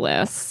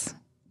fabulous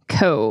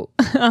coat.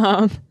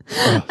 I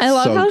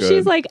love how good.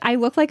 She's like, I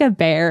look like a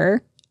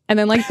bear. And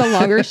then the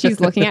longer she's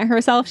looking at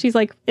herself, she's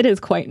like, it is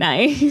quite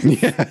nice.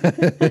 Yeah.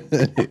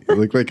 You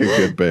look like a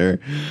good bear.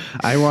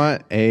 I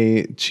want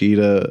a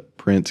cheetah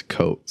print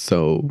coat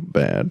so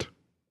bad.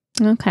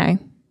 Okay.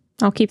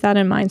 I'll keep that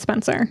in mind,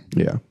 Spencer.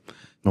 Yeah.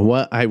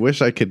 What I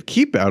wish I could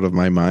keep out of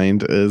my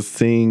mind is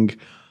seeing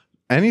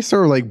any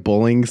sort of like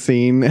bullying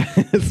scene,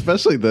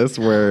 especially this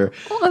where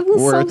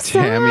so Tammy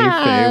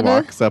sad. Faye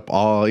walks up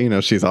all,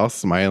 she's all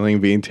smiling,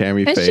 being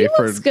Tammy And Faye. she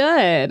looks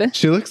good.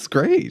 She looks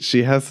great.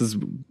 She has this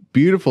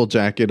beautiful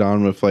jacket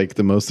on with like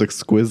the most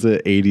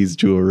exquisite 80s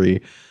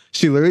jewelry.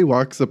 She literally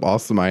walks up all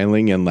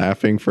smiling and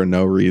laughing for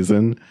no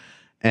reason.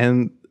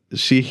 And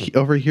she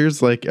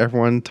overhears like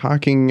everyone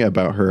talking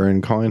about her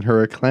and calling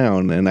her a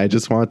clown. And I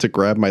just wanted to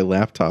grab my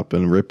laptop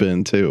and rip it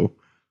in two.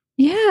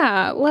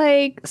 Yeah,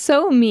 like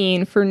so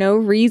mean for no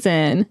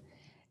reason.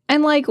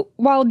 And like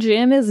while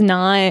Jim is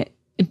not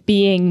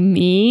being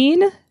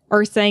mean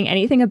or saying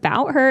anything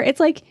about her, it's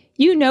like,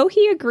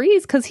 he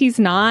agrees because he's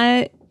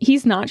not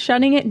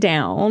shutting it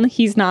down.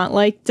 He's not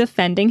like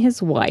defending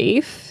his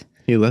wife.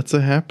 He lets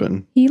it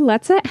happen. He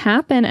lets it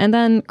happen and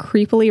then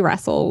creepily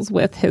wrestles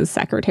with his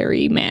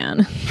secretary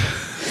man.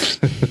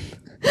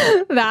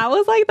 That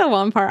was like the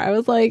one part I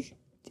was like,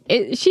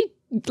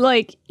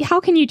 how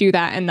can you do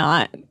that and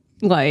not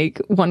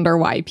like wonder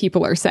why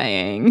people are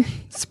spreading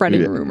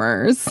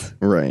rumors?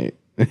 Right.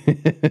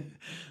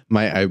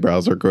 My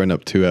eyebrows were going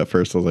up too at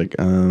first. I was like,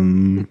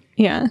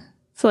 Yeah.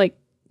 It's like,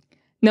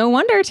 no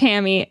wonder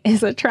Tammy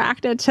is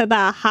attracted to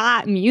the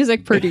hot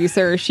music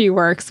producer she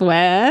works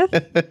with.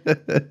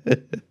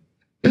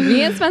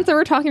 Me and Spencer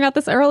were talking about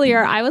this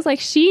earlier. I was like,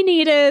 she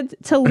needed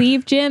to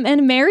leave Jim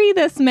and marry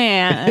this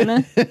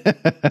man.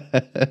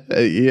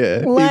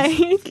 Yeah.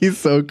 Like, he's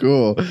so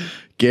cool.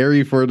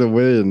 Gary for the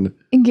win.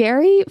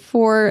 Gary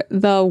for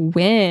the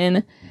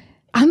win.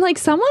 I'm like,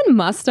 someone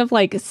must have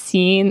like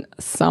seen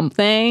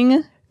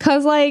something.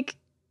 Cause like,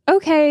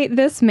 okay,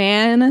 this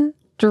man,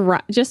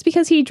 just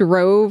because he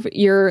drove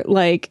your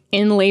like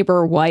in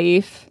labor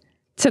wife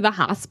to the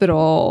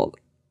hospital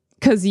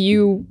because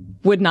you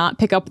would not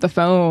pick up the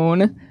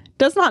phone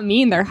does not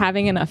mean they're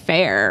having an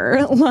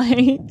affair.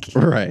 Like,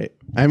 right.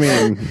 I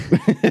mean,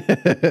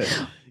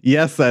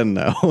 yes and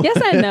no.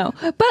 Yes and no.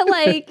 But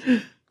like,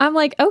 I'm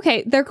like,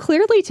 okay, they're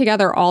clearly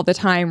together all the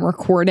time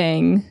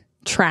recording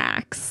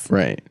tracks.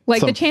 Right.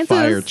 Like some the chances.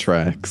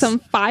 Some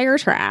fire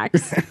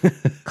tracks.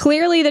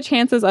 Clearly the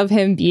chances of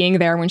him being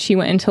there when she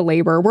went into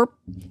labor were,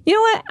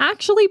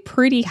 actually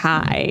pretty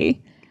high.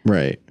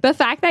 Right. The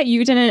fact that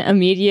you didn't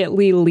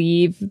immediately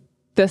leave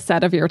the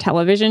set of your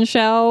television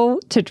show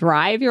to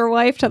drive your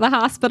wife to the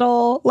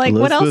hospital, like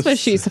what else was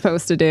she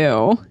supposed to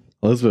do?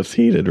 Elizabeth's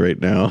heated right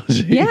now.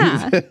 Jeez.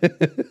 Yeah.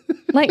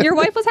 Like your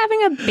wife was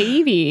having a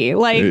baby.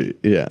 Like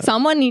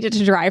someone needed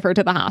to drive her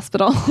to the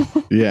hospital.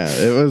 Yeah,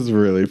 it was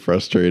really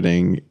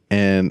frustrating.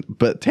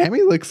 But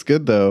Tammy looks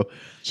good though.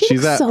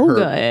 She's at so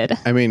good.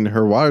 I mean,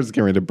 her water's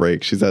getting ready to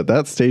break. She's at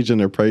that stage in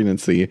her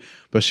pregnancy,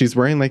 but she's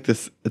wearing like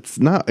this. It's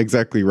not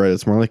exactly red.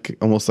 It's more like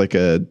almost like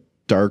a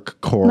dark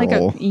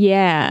coral.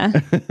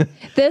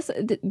 This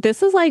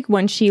is like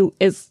when she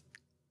is.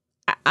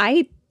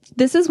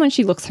 This is when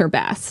she looks her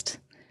best.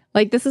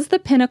 Like this is the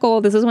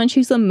pinnacle. This is when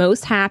she's the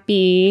most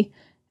happy,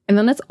 and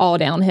then it's all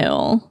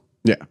downhill.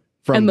 Yeah,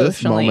 from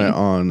this moment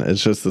on,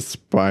 it's just a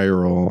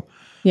spiral.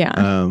 Yeah.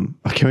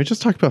 Can we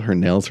just talk about her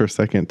nails for a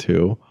second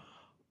too?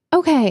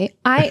 Okay.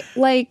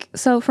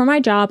 So for my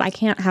job, I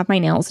can't have my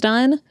nails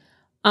done.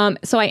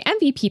 So I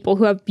envy people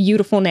who have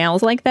beautiful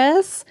nails like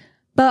this,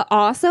 but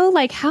also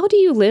like, how do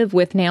you live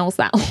with nails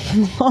that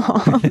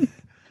long?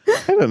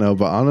 I don't know,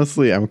 but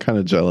honestly, I'm kind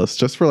of jealous.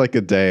 Just for like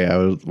a day, I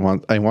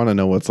want to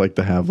know what's like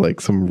to have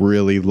like some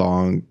really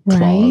long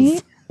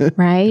claws.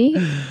 Right.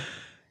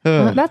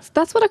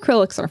 That's what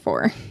acrylics are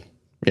for.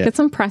 Yeah. Get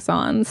some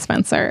press-ons,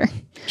 Spencer.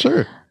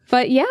 Sure.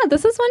 But yeah,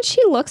 this is when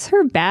she looks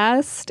her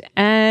best,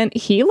 and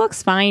he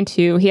looks fine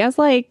too. He has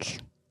like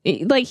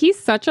he's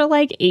such a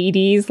like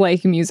 80s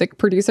like music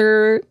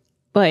producer.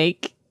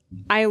 Like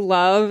I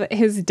love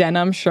his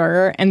denim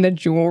shirt and the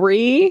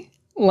jewelry.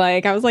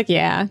 Like I was like,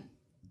 yeah,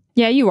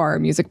 you are a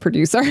music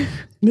producer.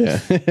 Yeah,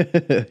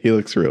 he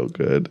looks real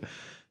good.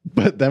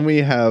 But then we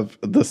have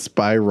the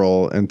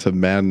spiral into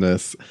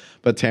madness.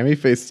 But Tammy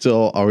Faye's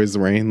still always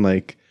wearing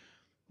like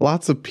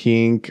lots of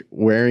pink,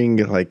 wearing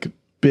like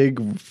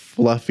big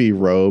fluffy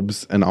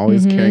robes, and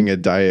always carrying a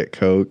Diet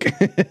Coke.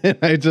 And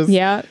I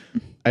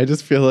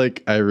just feel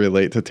like I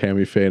relate to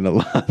Tammy Faye in a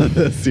lot of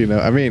this,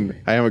 I mean,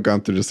 I haven't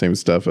gone through the same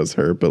stuff as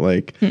her, but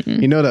like,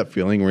 that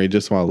feeling where you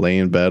just want to lay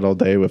in bed all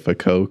day with a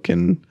Coke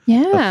and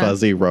a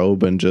fuzzy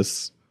robe and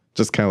just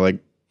kind of like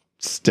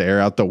stare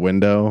out the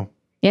window.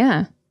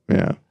 Yeah.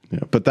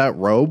 But that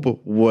robe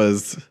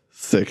was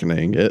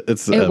sickening.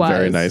 It's a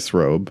very nice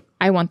robe.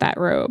 I want that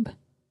robe.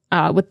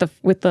 With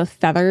the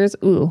feathers.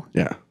 Ooh.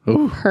 Yeah.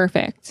 Ooh.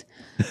 Perfect.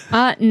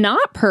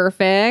 Not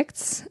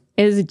perfect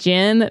is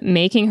Jim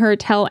making her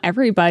tell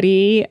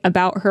everybody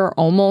about her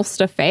almost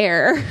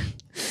affair.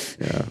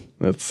 Yeah,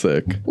 that's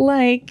sick.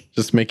 Like,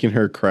 just making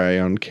her cry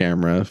on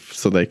camera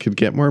so they could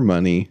get more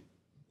money.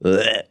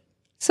 Ugh.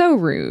 So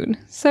rude.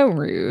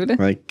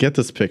 Like, get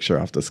this picture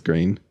off the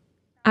screen.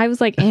 I was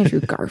like,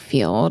 Andrew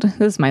Garfield.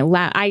 This is my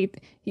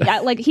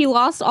he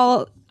lost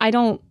all. I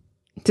don't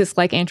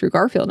dislike Andrew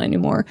Garfield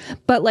anymore,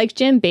 but like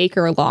Jim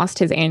Baker lost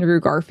his Andrew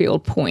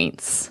Garfield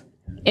points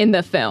in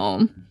the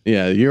film.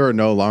 Yeah, you are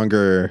no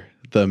longer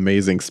the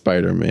Amazing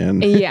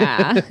Spider-Man.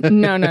 Yeah.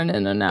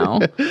 No.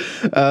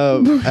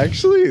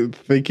 Actually,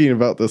 thinking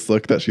about this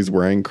look that she's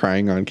wearing,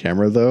 crying on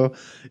camera, though,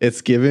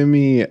 it's giving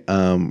me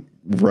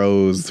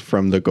Rose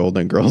from the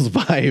Golden Girls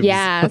vibes.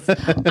 Yes.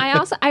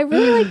 I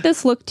really like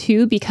this look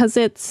too because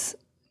it's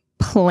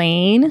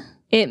plain.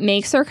 It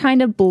makes her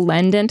kind of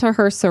blend into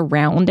her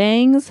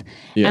surroundings.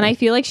 Yeah. And I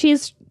feel like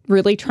she's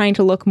really trying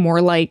to look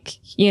more like,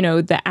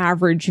 the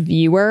average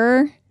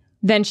viewer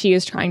than she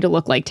is trying to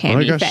look like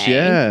Tammy Faye. Oh my gosh,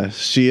 yeah.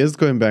 She is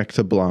going back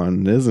to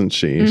blonde, isn't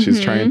she? Mm-hmm.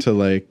 She's trying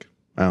to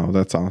oh,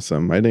 that's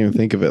awesome. I didn't even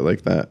think of it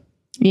like that.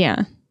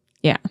 Yeah.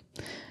 Yeah.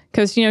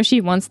 Because,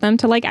 she wants them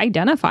to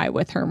identify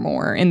with her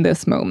more in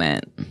this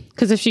moment.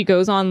 Because if she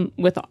goes on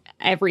with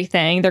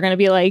everything, they're going to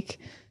be like,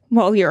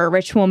 well, you're a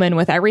rich woman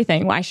with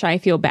everything. Why should I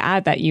feel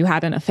bad that you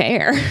had an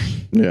affair?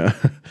 Yeah.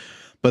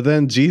 But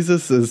then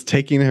Jesus is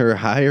taking her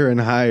higher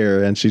and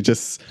higher, and she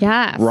just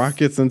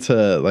rockets into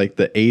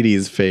the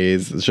 80s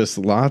phase. It's just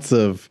lots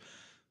of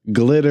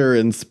glitter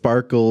and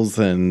sparkles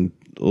and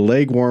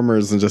leg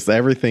warmers and just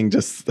everything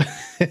just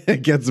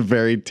gets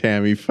very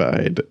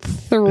Tammy-fied.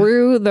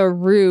 Through the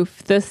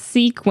roof, the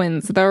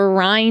sequins, the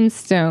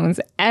rhinestones,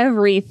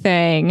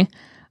 everything.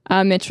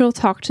 Mitchell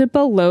talked to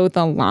Below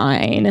the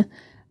Line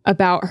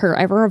about her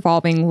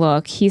ever-evolving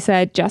look. He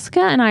said,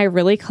 Jessica and I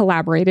really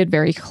collaborated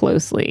very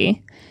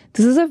closely.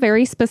 This is a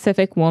very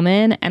specific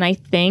woman, and I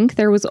think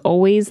there was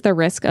always the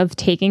risk of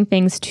taking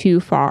things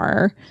too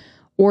far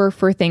or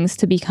for things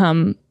to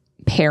become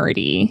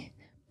parody.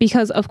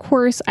 Because, of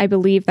course, I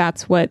believe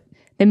that's what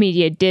the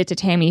media did to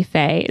Tammy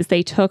Faye, is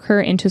they took her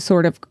into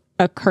sort of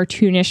a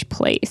cartoonish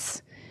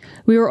place.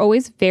 We were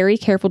always very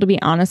careful to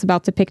be honest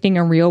about depicting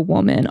a real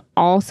woman,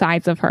 all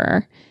sides of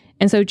her.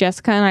 And so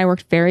Jessica and I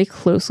worked very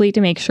closely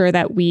to make sure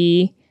that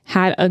we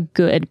had a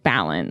good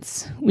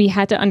balance. We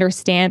had to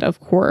understand, of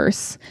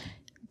course,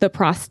 the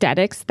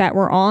prosthetics that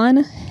were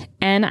on,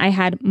 and I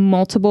had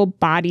multiple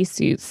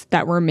bodysuits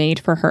that were made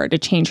for her to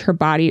change her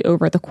body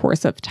over the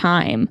course of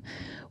time.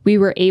 We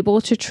were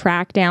able to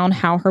track down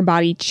how her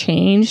body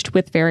changed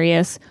with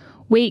various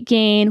weight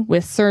gain,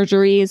 with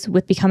surgeries,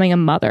 with becoming a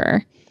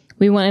mother.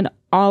 We wanted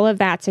all of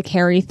that to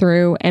carry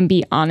through and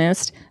be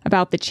honest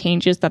about the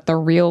changes that the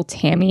real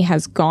Tammy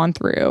has gone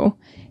through.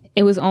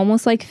 It was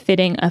almost like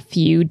fitting a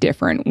few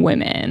different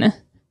women,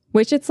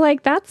 which it's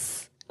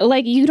that's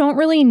you don't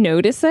really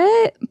notice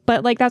it,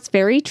 but that's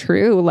very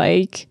true.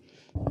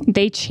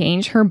 They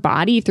change her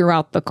body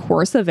throughout the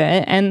course of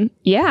it. And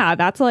yeah,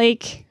 that's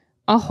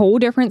a whole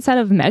different set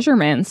of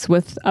measurements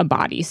with a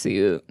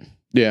bodysuit.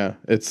 Yeah,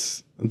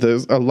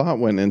 there's a lot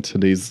went into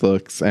these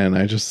looks, and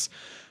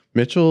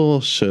Mitchell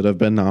should have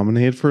been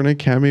nominated for an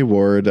Academy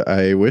Award.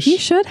 He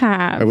should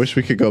have. I wish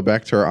we could go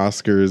back to our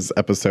Oscars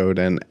episode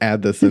and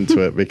add this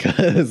into it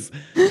because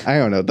I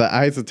don't know. The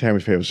Eyes of Tammy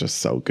Faye was just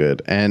so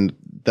good. And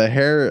the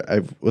hair,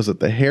 was it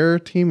the hair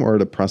team or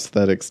the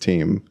prosthetics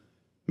team,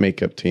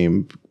 makeup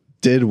team,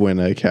 did win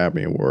an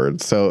Academy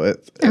Award. So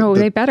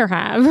they better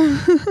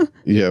have.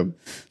 Yeah.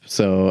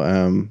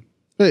 So,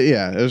 but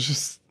yeah,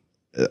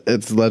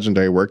 it's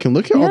legendary work. And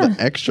look at all the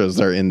extras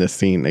that are in this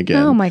scene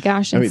again. Oh my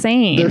gosh,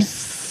 insane. There's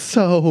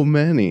so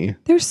many.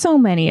 There's so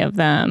many of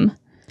them.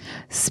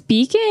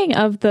 Speaking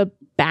of the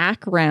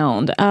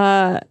background,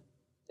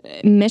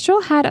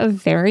 Mitchell had a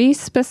very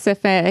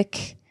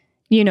specific,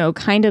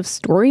 kind of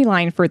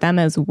storyline for them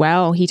as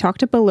well. He talked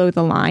to Below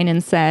the Line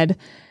and said,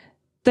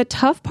 the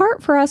tough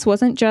part for us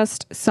wasn't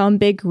just some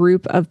big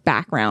group of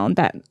background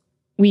that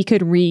we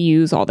could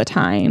reuse all the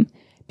time.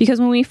 Because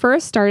when we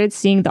first started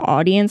seeing the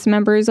audience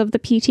members of the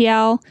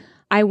PTL,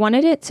 I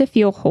wanted it to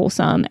feel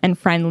wholesome and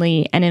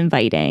friendly and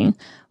inviting,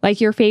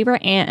 like your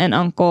favorite aunt and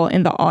uncle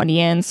in the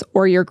audience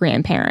or your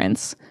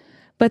grandparents.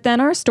 But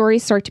then our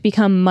stories start to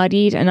become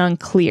muddied and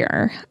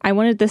unclear. I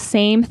wanted the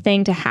same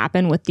thing to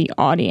happen with the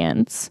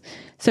audience.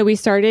 So we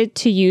started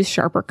to use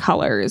sharper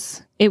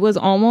colors. It was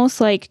almost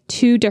like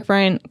two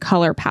different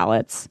color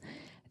palettes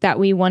that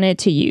we wanted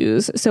to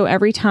use. So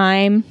every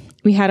time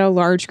we had a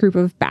large group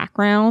of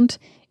background,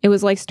 it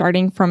was like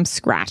starting from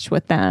scratch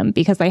with them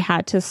because they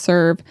had to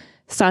serve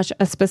such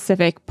a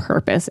specific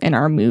purpose in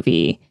our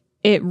movie.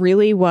 It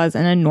really was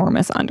an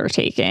enormous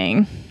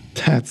undertaking.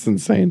 That's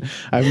insane.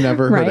 I've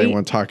never heard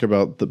anyone talk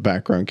about the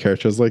background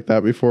characters like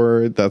that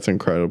before. That's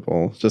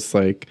incredible. Just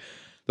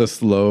the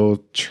slow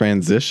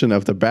transition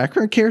of the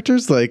background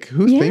characters.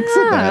 Who thinks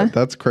of that?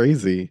 That's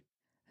crazy.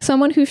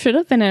 Someone who should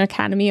have been an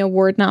Academy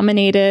Award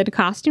nominated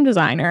costume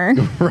designer.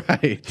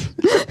 Right.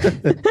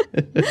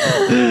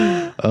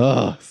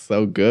 Oh,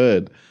 so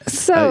good.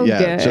 So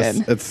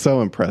good. It's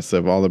so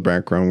impressive, all the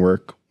background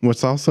work.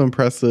 What's also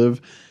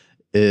impressive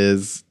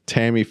is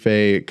Tammy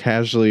Faye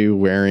casually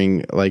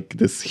wearing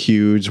this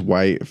huge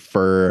white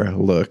fur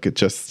look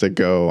just to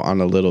go on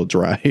a little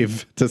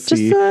drive to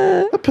see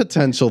a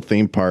potential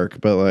theme park,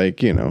 but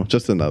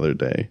just another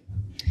day.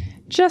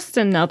 Just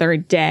another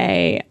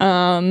day.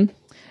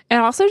 It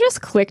also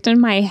just clicked in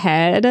my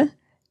head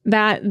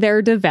that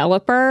their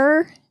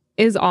developer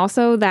is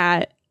also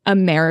that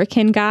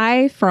American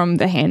guy from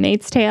The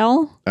Handmaid's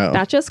Tale. Oh.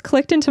 That just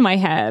clicked into my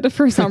head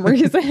for some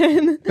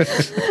reason.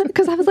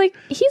 Because I was like,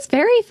 he's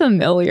very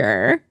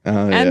familiar.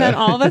 And then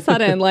all of a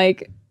sudden,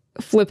 like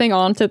flipping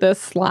onto this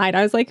slide,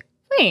 I was like,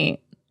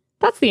 wait,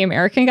 that's the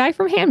American guy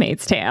from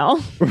Handmaid's Tale.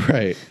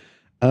 Right.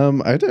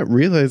 I didn't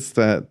realize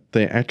that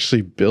they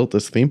actually built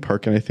this theme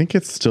park, and I think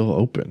it's still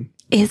open.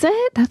 Is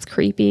it? That's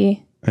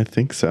creepy. I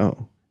think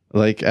so.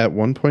 Like at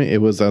one point it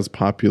was as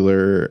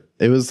popular.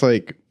 It was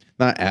like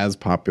not as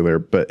popular,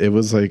 but it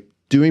was like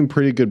doing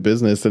pretty good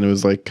business, and it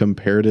was like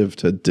comparative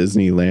to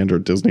Disneyland or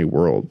Disney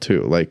World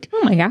too. Like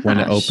oh my gosh. when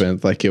it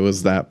opened, like it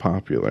was that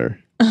popular.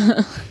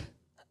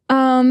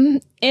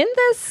 In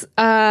this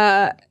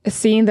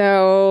scene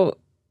though,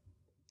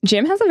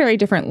 Jim has a very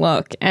different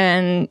look,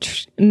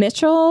 and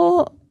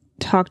Mitchell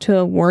talked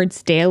to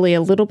Words Daily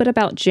a little bit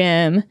about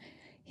Jim.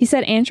 He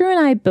said, Andrew and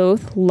I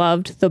both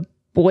loved the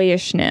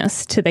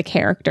boyishness to the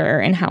character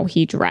and how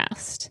he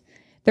dressed.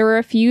 There were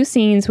a few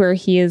scenes where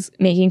he is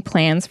making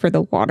plans for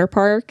the water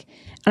park,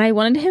 and I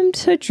wanted him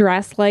to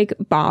dress like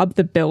Bob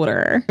the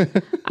Builder.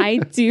 I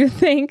do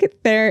think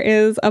there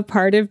is a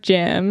part of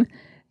Jim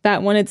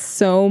that wanted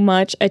so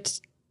much.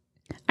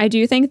 I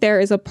do think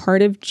there is a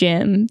part of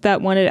Jim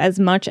that wanted as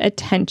much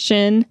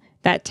attention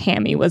that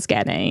Tammy was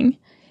getting.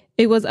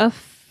 It was a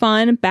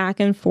fun back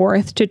and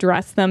forth to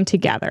dress them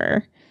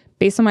together.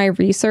 Based on my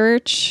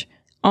research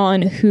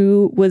on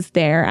who was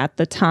there at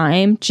the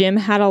time, Jim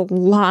had a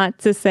lot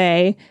to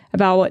say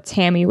about what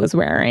Tammy was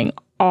wearing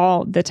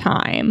all the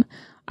time.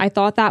 I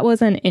thought that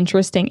was an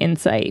interesting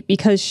insight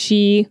because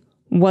she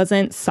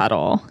wasn't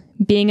subtle.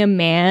 Being a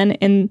man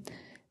in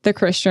the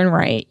Christian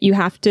right, you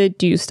have to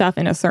do stuff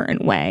in a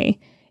certain way.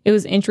 It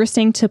was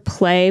interesting to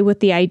play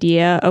with the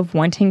idea of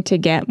wanting to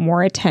get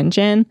more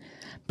attention,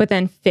 but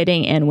then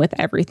fitting in with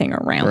everything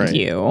around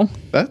you.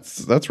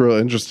 That's real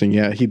interesting.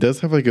 Yeah, he does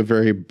have like a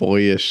very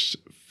boyish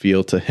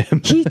feel to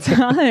him. He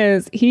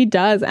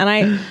does.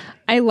 And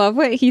I love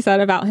what he said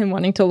about him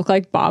wanting to look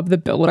like Bob the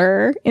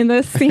Builder in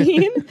this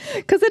scene,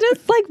 because it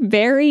is like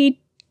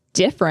very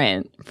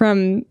different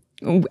from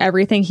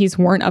everything he's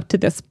worn up to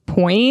this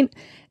point.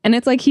 And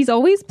it's like he's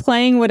always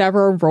playing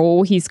whatever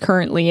role he's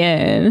currently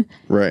in.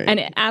 Right.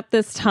 And at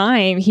this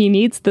time, he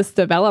needs this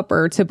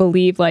developer to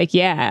believe like,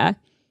 yeah,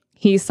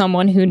 he's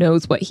someone who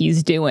knows what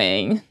he's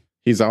doing.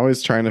 He's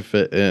always trying to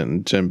fit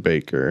in, Jim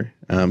Baker.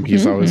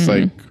 He's always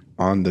like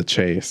on the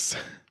chase.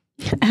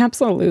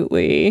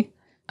 Absolutely.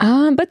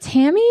 But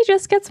Tammy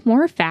just gets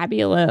more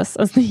fabulous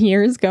as the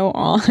years go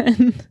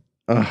on.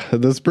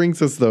 This brings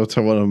us, though,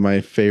 to one of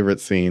my favorite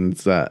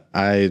scenes that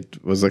I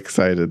was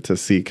excited to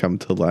see come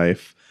to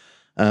life.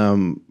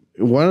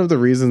 One of the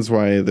reasons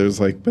why there's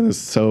like been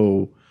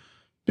so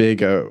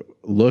big a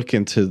look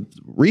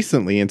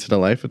recently into the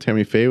life of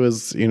Tammy Faye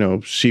was,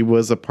 she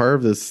was a part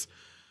of this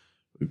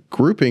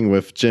grouping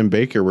with Jim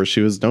Baker where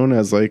she was known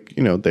as like,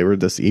 they were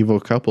this evil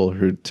couple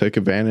who took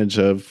advantage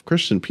of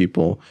Christian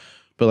people.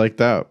 But like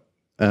that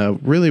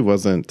really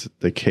wasn't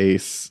the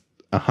case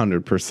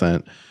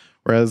 100%.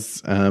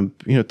 Whereas,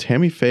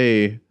 Tammy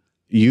Faye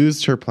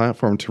used her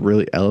platform to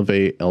really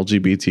elevate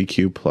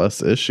LGBTQ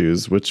plus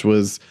issues, which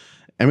was,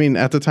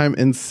 at the time,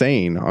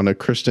 insane on a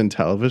Christian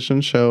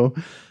television show.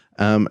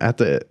 At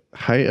the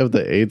height of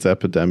the AIDS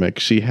epidemic,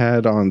 she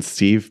had on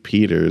Steve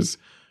Peters,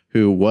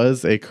 who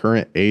was a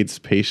current AIDS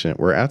patient,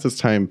 where at this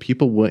time,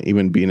 people wouldn't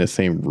even be in the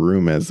same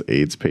room as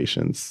AIDS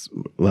patients,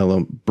 let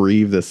alone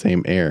breathe the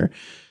same air.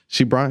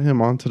 She brought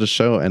him onto the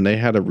show, and they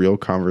had a real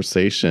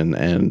conversation.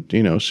 And,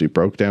 she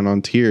broke down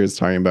on tears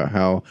talking about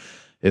how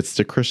it's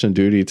the Christian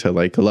duty to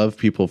like love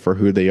people for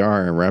who they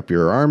are and wrap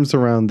your arms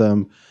around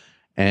them.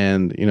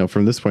 And,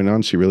 from this point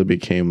on, she really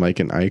became like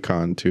an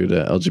icon to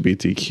the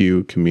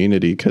LGBTQ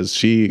community, because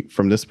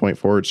from this point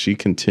forward, she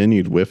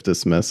continued with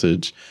this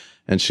message,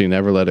 and she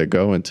never let it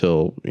go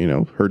until,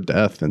 her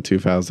death in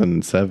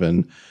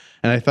 2007.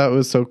 And I thought it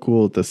was so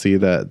cool to see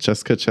that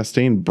Jessica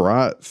Chastain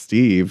brought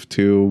Steve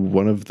to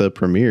one of the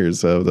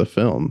premieres of the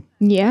film.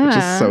 Yeah. Which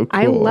is so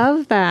cool. I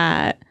love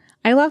that.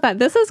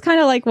 This is kind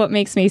of like what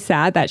makes me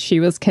sad that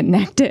she was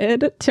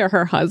connected to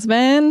her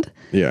husband.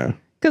 Yeah.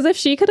 Because if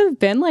she could have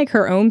been like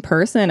her own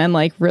person and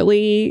like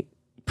really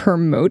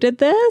promoted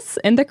this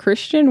in the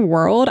Christian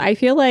world, I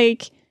feel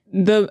like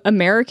the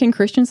American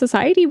Christian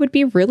society would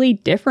be really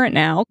different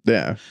now.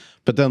 Yeah.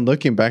 But then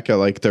looking back at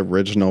like the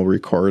original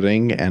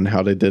recording and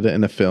how they did it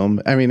in the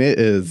film, it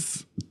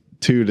is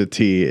to the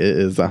T. It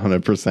is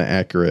 100%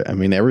 accurate.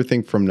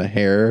 Everything from the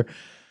hair,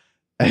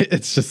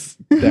 it's just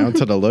down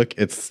to the look.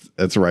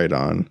 It's right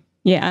on.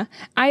 Yeah.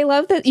 I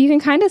love that you can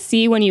kind of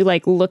see when you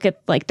like look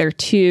at like their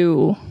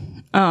the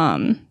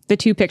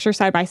two pictures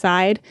side by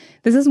side.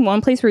 This is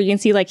one place where you can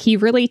see like he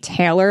really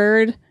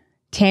tailored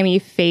Tammy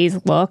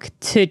Faye's look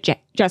to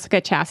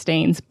Jessica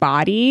Chastain's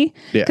body.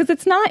 Yeah. Because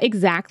it's not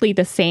exactly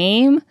the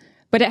same,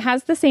 but it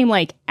has the same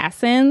like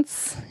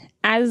essence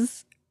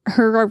as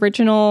her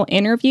original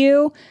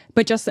interview,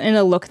 but just in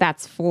a look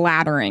that's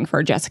flattering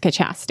for Jessica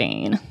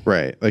Chastain.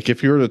 Right. Like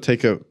if you were to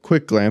take a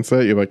quick glance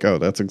at it, you're like, oh,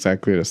 that's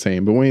exactly the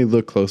same. But when you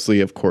look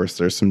closely, of course,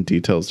 there's some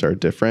details that are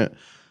different.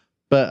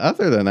 But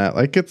other than that,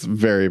 like, it's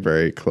very,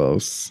 very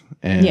close.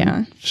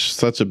 And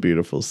such a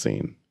beautiful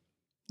scene.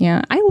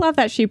 Yeah. I love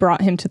that she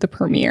brought him to the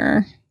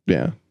premiere.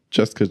 Yeah.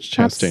 Just because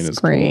Chastain is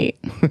great.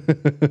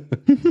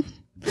 Cool.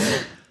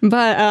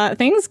 But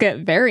things get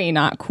very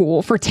not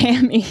cool for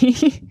Tammy.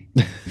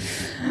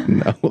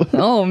 No.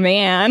 Oh,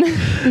 man.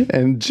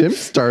 And Jim's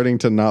starting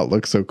to not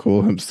look so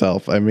cool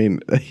himself. I mean,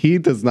 he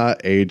does not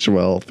age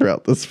well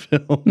throughout this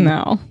film.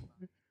 No.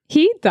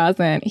 He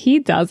doesn't.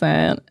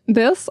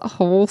 This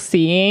whole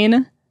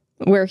scene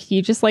where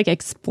he just like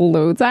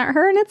explodes at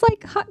her and it's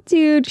like,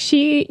 dude,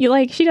 she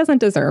doesn't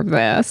deserve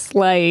this.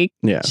 Like,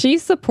 she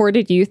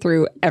supported you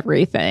through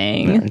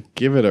everything. Yeah,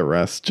 give it a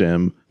rest,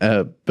 Jim.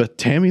 But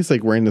Tammy's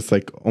like wearing this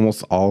like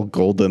almost all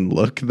golden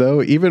look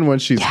though. Even when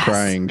she's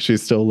crying,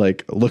 she's still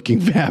like looking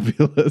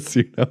fabulous,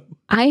 you know?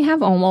 I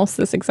have almost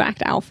this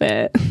exact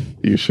outfit.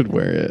 You should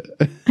wear it.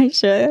 I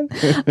should.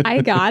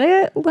 I got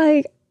it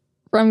like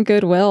from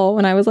Goodwill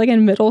when I was like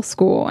in middle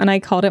school, and I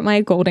called it my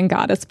Golden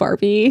Goddess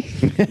Barbie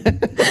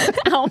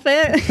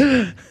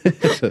outfit.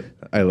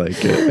 I like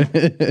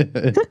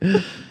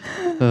it.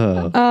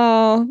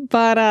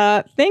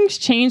 But things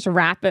changed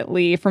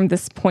rapidly from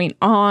this point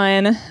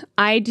on.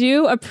 I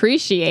do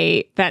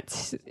appreciate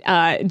that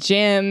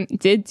Jim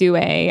did do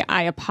I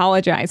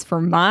apologize for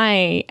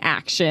my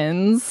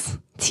actions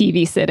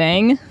TV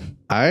sitting.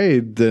 I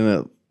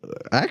didn't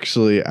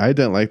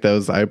like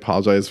those. I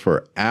apologize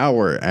for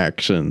our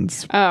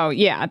actions. Oh,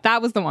 yeah.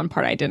 That was the one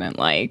part I didn't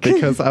like.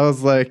 Because I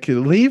was like,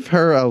 leave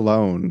her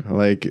alone.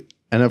 Like,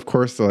 and of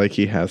course, like,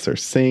 he has her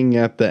sing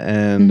at the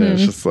end. And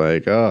it's just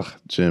like, oh,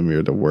 Jim,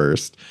 you're the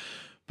worst.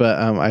 But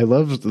I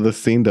love the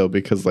scene, though,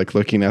 because, like,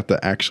 looking at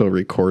the actual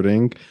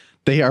recording,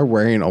 they are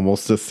wearing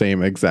almost the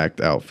same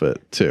exact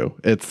outfit, too.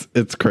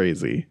 It's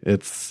crazy.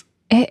 It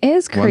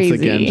is crazy.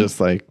 Once again, just,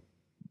 like,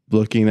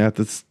 looking at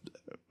this,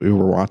 we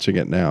were watching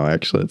it now,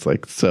 actually. It's,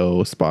 like,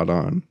 so spot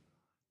on.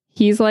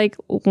 He's, like,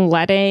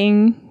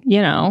 letting,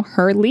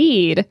 her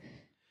lead.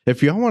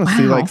 If y'all want to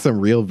see like some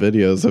real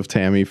videos of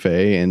Tammy,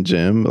 Faye, and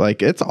Jim,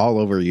 like it's all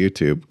over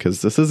YouTube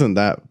because this isn't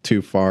that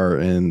too far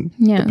in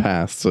the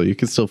past, so you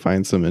can still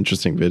find some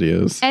interesting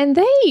videos. And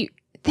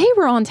they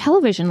were on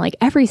television like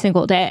every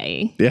single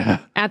day. Yeah,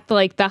 at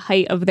like the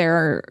height of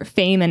their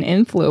fame and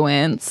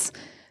influence.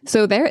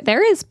 So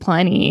there is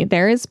plenty.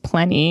 There is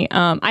plenty.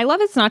 I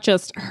love it's not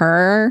just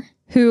her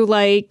who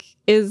like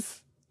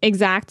looks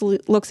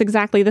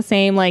exactly the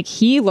same. Like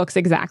he looks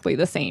exactly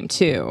the same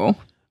too.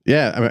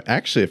 Yeah, I mean,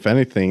 actually, if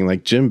anything,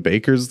 like Jim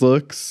Baker's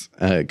looks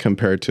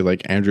compared to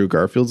like Andrew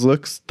Garfield's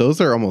looks, those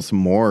are almost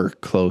more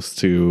close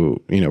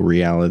to,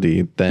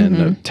 reality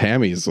than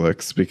Tammy's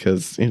looks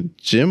because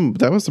Jim,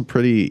 that was a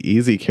pretty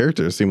easy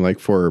character, it seemed like,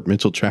 for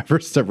Mitchell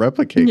Travers to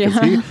replicate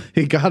because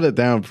he got it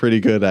down pretty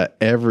good at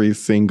every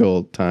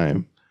single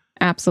time.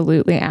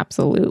 Absolutely,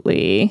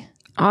 absolutely.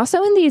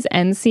 Also in these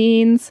end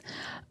scenes,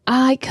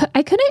 I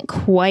couldn't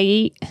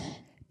quite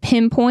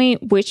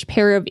pinpoint which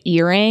pair of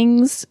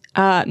earrings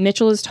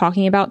Mitchell is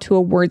talking about to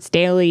Awards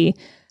Daily,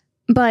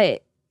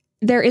 but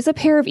there is a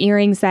pair of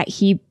earrings that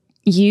he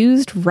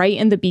used right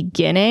in the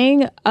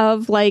beginning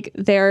of like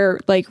their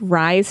like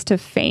rise to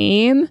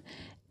fame,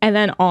 and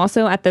then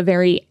also at the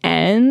very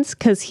end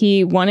because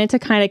he wanted to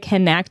kind of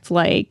connect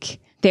like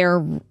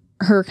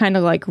her kind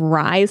of like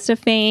rise to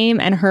fame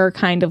and her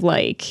kind of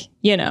like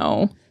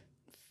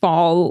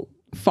fall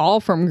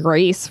from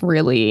grace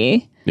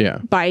really. Yeah.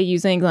 By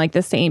using like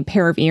the same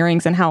pair of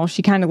earrings and how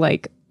she kind of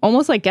like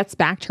almost like gets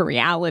back to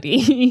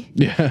reality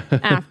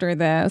after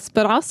this.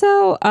 But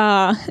also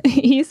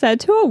he said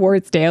to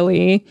Awards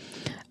Daily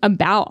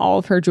about all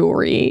of her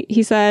jewelry,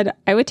 he said,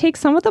 I would take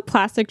some of the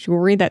plastic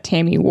jewelry that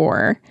Tammy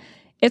wore.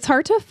 It's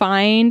hard to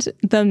find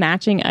the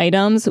matching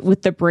items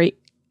with the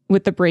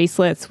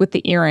bracelets, with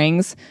the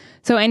earrings.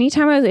 So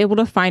anytime I was able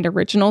to find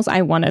originals,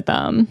 I wanted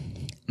them.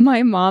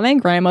 My mom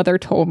and grandmother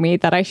told me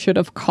that I should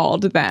have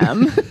called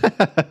them.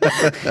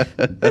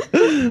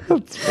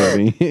 That's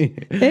funny.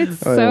 It's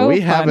so we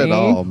have it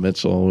all,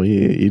 Mitchell.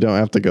 You don't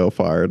have to go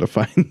far to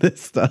find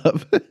this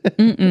stuff.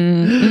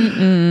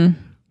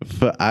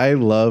 But I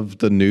love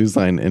the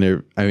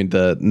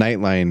the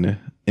Nightline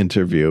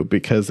interview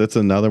because it's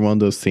another one of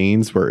those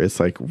scenes where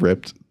it's like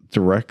ripped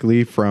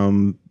directly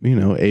from,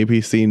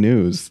 ABC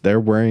News.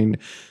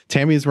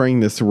 Tammy's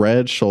wearing this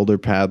red shoulder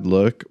pad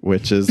look,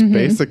 which is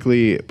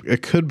basically,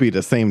 it could be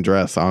the same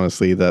dress,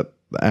 honestly, that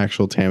the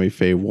actual Tammy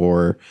Faye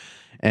wore.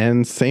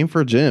 And same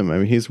for Jim. I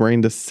mean, he's wearing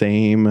the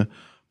same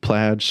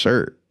plaid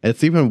shirt.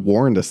 It's even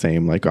worn the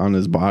same, like on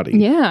his body.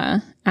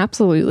 Yeah,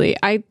 absolutely.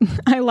 I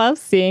love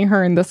seeing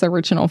her in this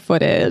original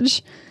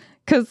footage.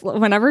 Because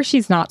whenever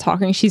she's not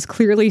talking, she's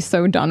clearly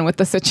so done with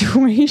the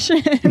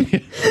situation.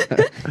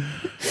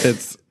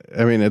 It's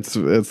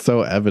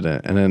so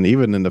evident. And then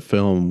even in the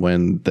film,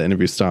 when the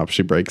interview stops,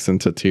 she breaks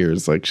into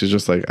tears. Like, she's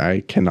just like, I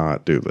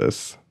cannot do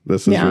this.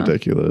 This is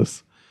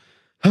ridiculous.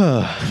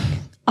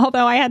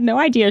 Although I had no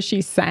idea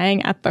she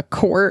sang at the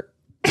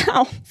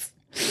courthouse.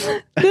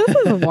 This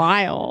is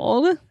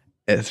wild.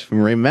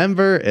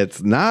 Remember,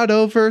 it's not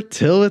over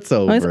till it's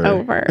over. It's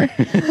over.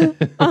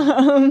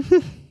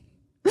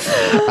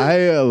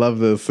 I love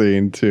this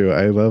scene too.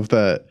 I love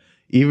that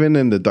even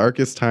in the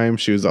darkest time,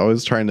 she was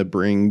always trying to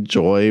bring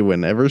joy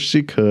whenever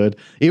she could.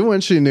 Even when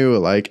she knew,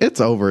 like,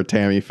 it's over,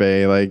 Tammy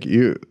Faye. Like,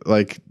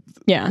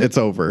 it's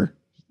over,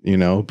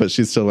 But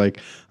she's still like,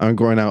 I'm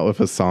going out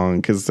with a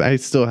song because I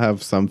still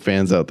have some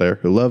fans out there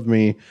who love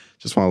me.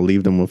 Just want to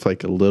leave them with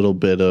like a little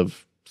bit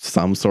of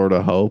some sort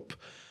of hope.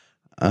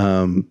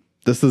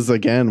 This is,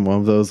 again, one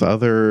of those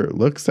other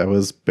looks that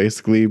was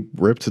basically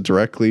ripped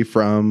directly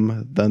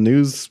from the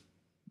news,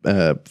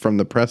 from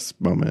the press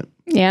moment.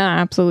 Yeah,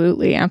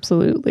 absolutely.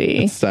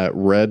 Absolutely. It's that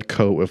red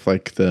coat with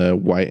like the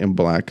white and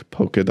black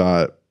polka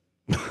dot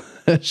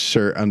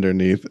shirt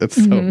underneath.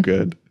 It's so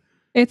good.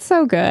 It's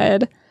so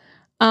good.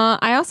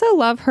 I also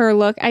love her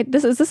look.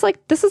 This is like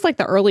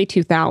the early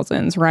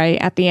 2000s, right?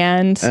 At the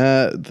end.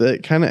 That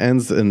kind of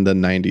ends in the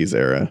 90s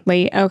era.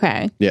 Late.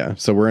 Okay. Yeah.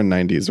 So we're in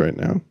 90s right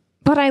now.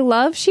 But I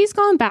love she's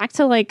gone back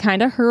to like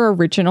kind of her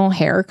original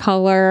hair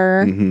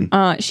color.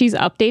 She's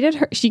updated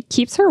her. She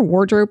keeps her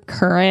wardrobe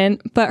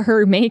current, but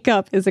her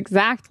makeup is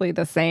exactly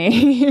the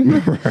same.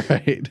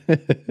 Right.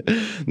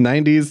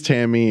 90s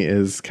Tammy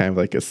is kind of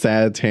like a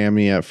sad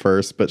Tammy at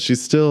first, but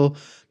she's still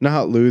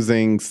not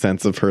losing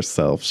sense of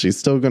herself. She's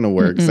still going to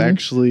wear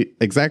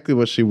exactly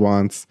what she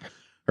wants,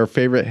 her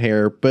favorite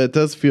hair, but it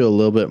does feel a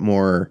little bit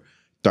more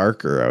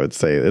darker, I would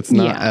say. It's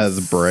not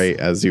as bright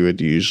as you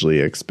would usually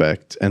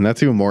expect. And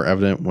that's even more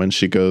evident when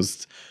she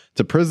goes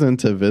to prison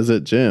to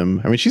visit Jim.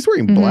 I mean, she's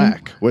wearing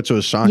black, which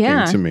was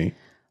shocking to me.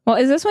 Well,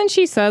 is this when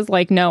she says,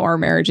 like, no, our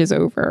marriage is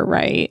over,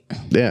 right?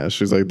 Yeah,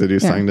 she's like, did you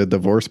sign the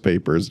divorce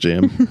papers,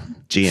 Jim?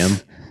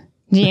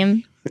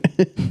 Jim.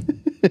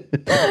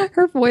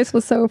 Her voice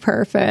was so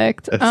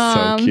perfect. It's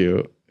so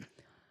cute.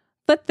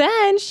 But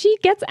then she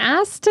gets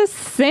asked to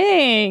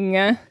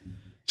sing.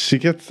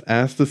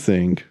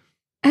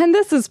 And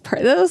this is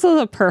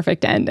a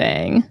perfect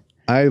ending.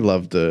 I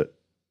loved it.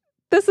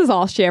 This is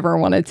all she ever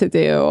wanted to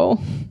do.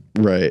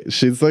 Right.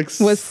 She's like...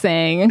 was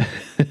sing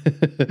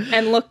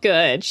and look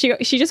good. She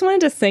just wanted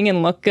to sing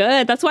and look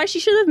good. That's why she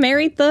should have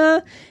married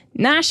the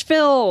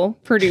Nashville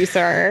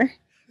producer.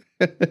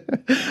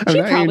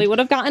 She probably would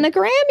have gotten a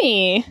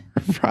Grammy.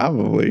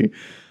 Probably.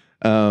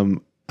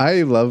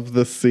 I love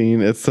this scene.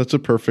 It's such a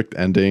perfect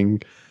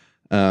ending.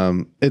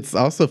 It's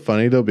also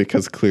funny though,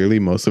 because clearly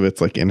most of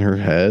it's like in her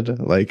head,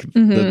 like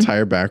the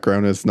entire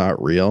background is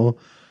not real,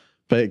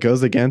 but it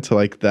goes again to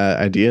like that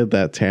idea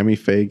that Tammy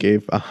Faye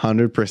gave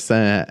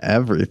 100%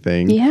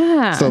 everything.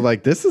 Yeah. So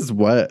like, this is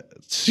what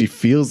she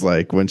feels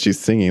like when she's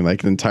singing,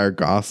 like the entire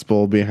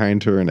gospel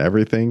behind her and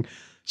everything.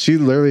 She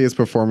literally is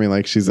performing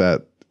like she's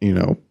at,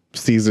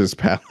 Caesar's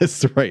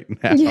Palace right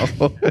now. Yeah.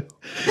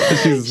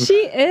 She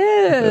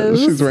is.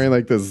 She's wearing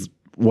like this,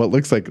 what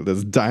looks like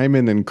this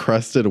diamond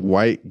encrusted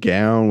white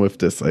gown with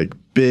this like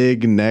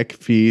big neck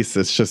piece.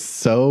 It's just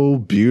so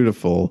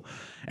beautiful.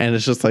 And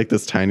it's just like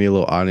this tiny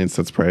little audience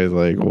that's probably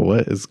like,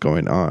 what is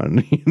going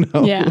on?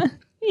 Yeah.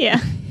 Yeah.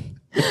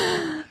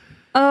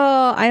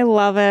 Oh, I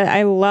love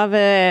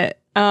it.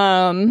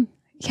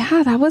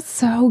 Yeah, that was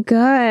so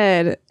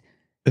good.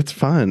 It's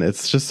fun.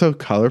 It's just so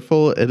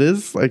colorful. It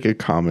is like a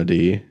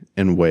comedy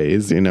in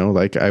ways,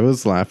 like I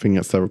was laughing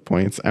at several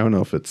points. I don't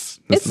know if it's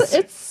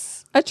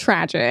a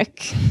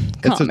tragic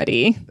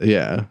comedy.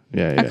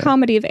 A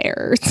comedy of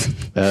errors.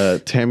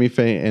 Tammy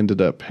Faye ended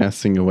up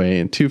passing away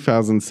in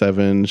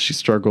 2007. She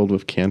struggled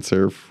with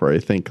cancer for I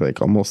think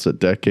like almost a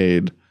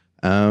decade.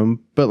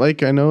 But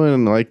like I know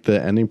in like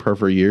the ending part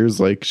of her years,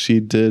 like she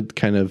did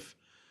kind of,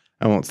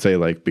 I won't say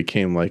like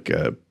became like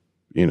a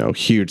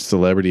huge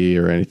celebrity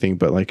or anything,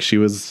 but like she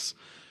was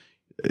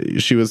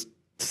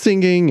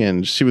singing,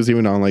 and she was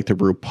even on like the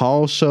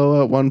RuPaul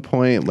show at one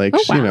point. Like,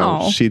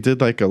 she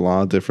did like a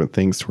lot of different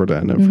things toward the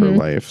end of her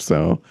life.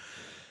 So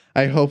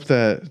I hope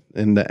that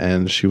in the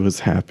end she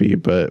was happy,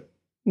 but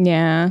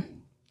yeah,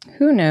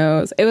 who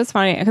knows? It was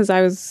funny because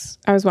I was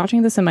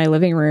watching this in my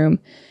living room.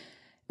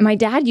 My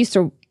dad used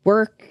to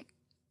work,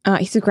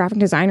 he's a graphic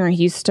designer, and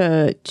he used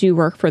to do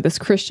work for this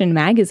Christian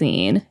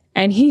magazine.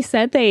 And he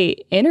said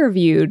they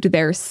interviewed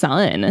their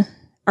son,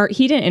 or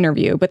he didn't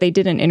interview, but they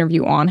did an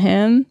interview on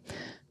him,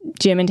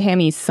 Jim and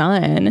Tammy's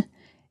son.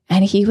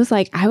 And he was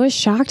like, I was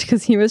shocked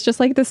because he was just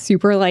like the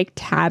super like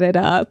tatted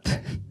up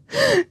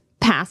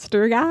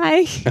pastor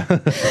guy.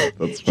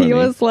 That's funny. He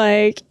was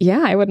like,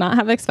 yeah, I would not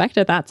have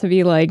expected that to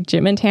be like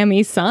Jim and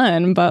Tammy's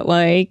son. But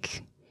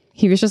like,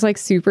 he was just like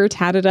super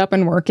tatted up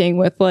and working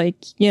with like,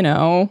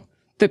 the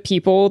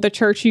people the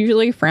church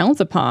usually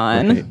frowns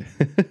upon. Right.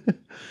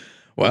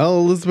 Well,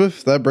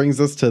 Elizabeth, that brings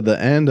us to the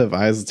end of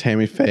Eyes of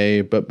Tammy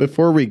Faye. But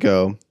before we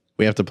go,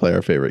 we have to play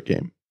our favorite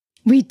game.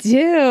 We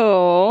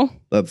do.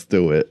 Let's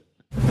do it.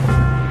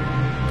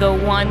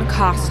 The one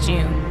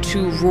costume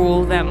to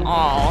rule them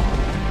all.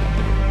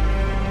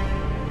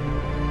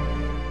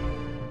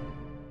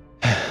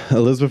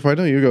 Elizabeth, why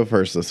don't you go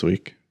first this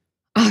week?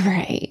 All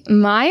right.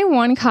 My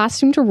one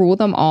costume to rule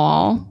them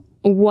all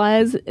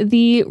was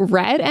the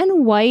red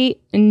and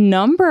white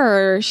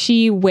number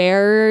she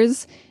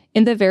wears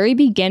in the very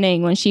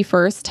beginning, when she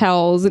first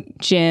tells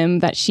Jim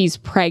that she's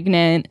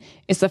pregnant,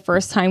 it's the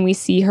first time we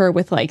see her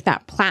with like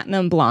that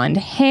platinum blonde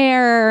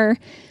hair.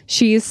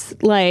 She's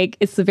like,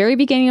 it's the very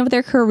beginning of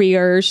their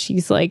career.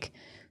 She's like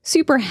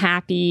super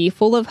happy,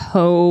 full of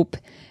hope.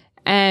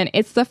 And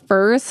it's the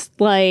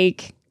first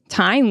like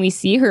time we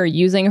see her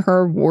using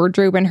her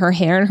wardrobe and her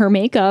hair and her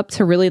makeup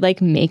to really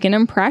like make an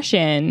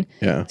impression,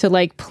 to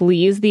like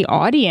please the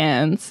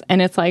audience.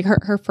 And it's like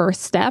her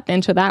first step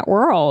into that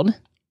world.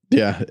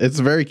 Yeah, it's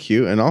very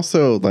cute. And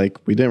also, like,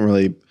 we didn't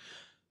really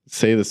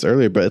say this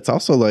earlier, but it's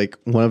also like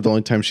one of the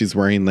only times she's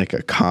wearing like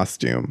a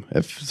costume,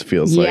 it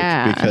feels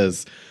like,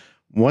 because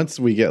once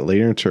we get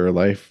later into her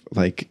life,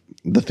 like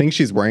the thing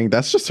she's wearing,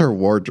 that's just her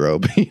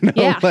wardrobe, you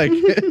know, like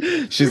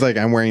she's like,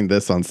 I'm wearing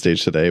this on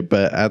stage today.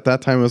 But at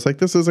that time, it was like,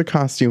 this is a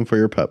costume for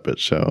your puppet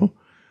show.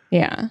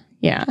 Yeah.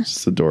 Yeah.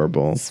 It's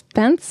adorable.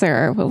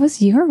 Spencer, what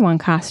was your one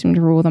costume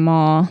to rule them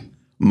all?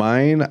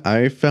 Mine,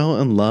 I fell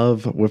in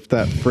love with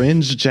that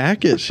fringe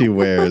jacket she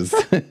wears.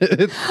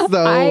 It's so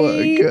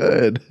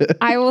good.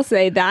 I will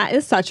say that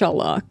is such a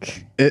look.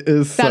 It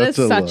is such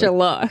a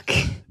look.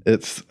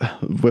 It's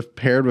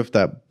paired with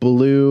that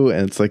blue,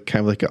 and it's like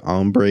kind of like an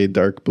ombre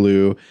dark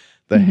blue.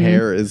 The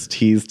hair is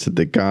teased to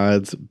the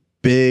gods.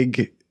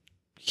 Big,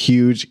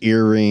 huge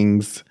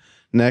earrings,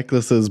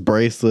 necklaces,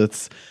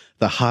 bracelets,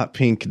 the hot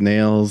pink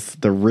nails,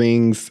 the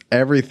rings.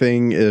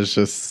 Everything is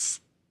just...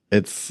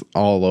 It's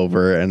all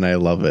over, and I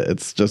love it.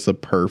 It's just a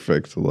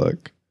perfect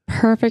look.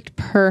 Perfect.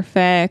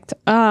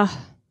 I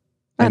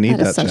need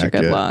that such jacket.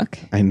 A good look.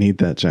 I need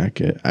that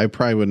jacket. I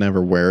probably would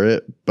never wear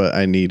it, but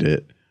I need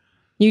it.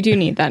 You do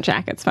need that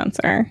jacket,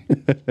 Spencer.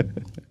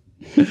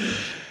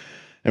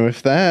 And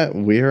with that,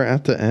 we are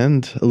at the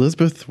end.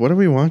 Elizabeth, what are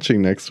we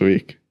watching next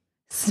week?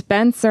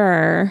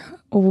 Spencer,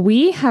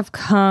 we have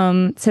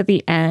come to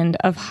the end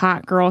of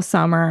Hot Girl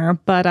Summer,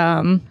 but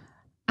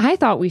I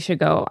thought we should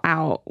go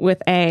out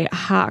with a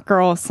Hot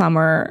Girl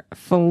Summer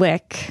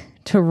flick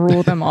to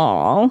rule them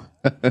all.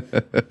 That's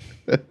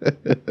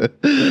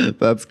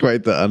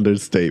quite the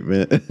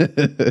understatement.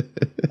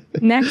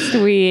 Next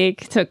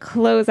week, to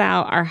close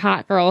out our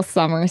Hot Girl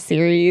Summer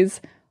series,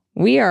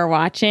 we are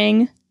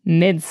watching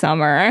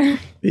Midsummer.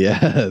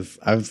 Yes,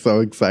 I'm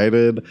so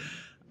excited.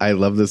 I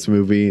love this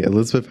movie.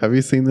 Elizabeth, have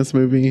you seen this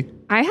movie?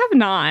 I have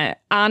not.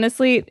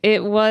 Honestly,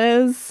 it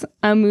was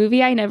a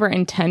movie I never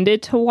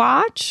intended to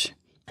watch.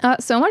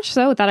 So much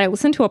so that I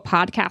listened to a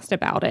podcast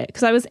about it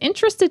because I was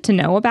interested to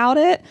know about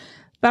it,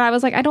 but I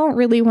was like, I don't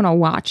really want to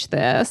watch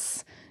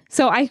this.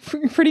 So I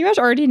pretty much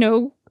already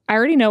know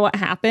what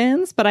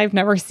happens, but I've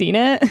never seen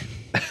it.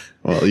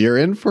 Well, you're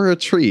in for a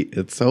treat.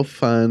 It's so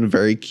fun,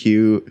 very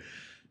cute,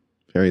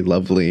 very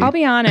lovely. I'll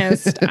be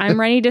honest. I'm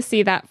ready to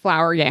see that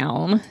flower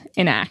gown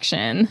in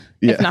action,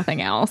 if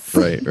nothing else.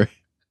 Right.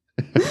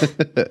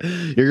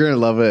 You're going to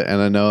love it.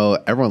 And I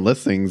know everyone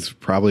listening's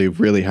probably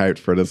really hyped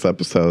for this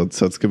episode.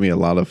 So it's going to be a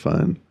lot of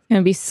fun. It's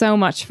going to be so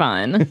much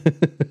fun.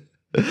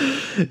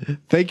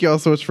 Thank you all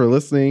so much for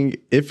listening.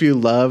 If you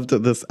loved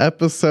this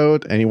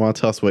episode and you want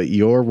to tell us what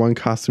your one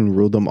costume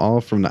ruled them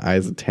all from the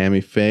eyes of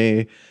Tammy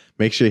Faye,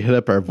 make sure you hit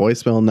up our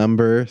voicemail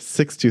number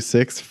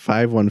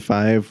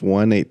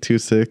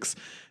 626-515-1826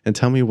 and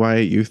tell me why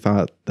you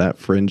thought that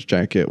fringe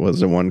jacket was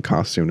the one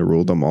costume to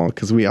rule them all,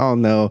 because we all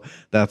know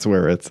that's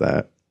where it's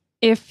at.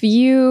 If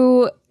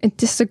you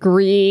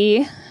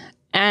disagree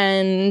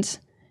and,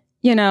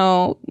 you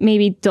know,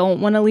 maybe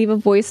don't want to leave a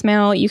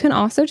voicemail, you can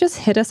also just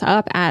hit us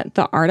up at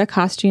the Art of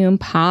Costume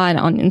Pod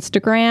on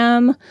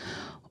Instagram.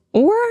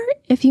 Or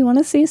if you want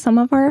to see some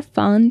of our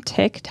fun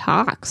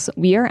TikToks,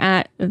 we are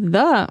at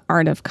the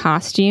Art of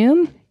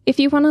Costume. If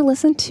you want to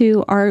listen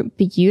to our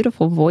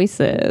beautiful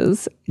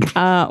voices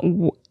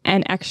an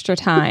extra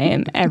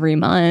time every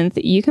month,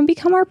 you can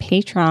become our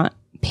patron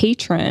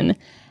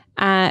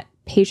at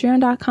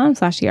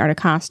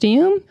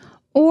patreon.com/theartofcostume.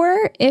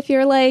 Or if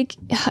you're like,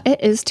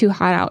 it is too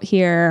hot out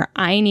here,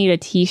 I need a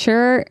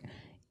t-shirt,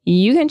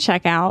 you can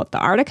check out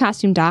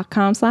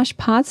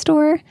theartofcostume.com/pod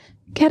store,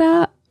 get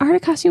a Art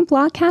of Costume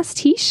Blogcast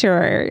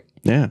t-shirt.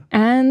 Yeah.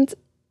 And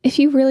if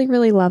you really,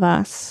 really love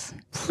us,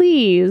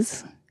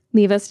 please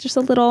leave us just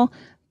a little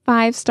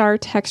 5-star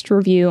text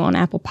review on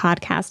Apple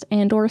Podcast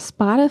and or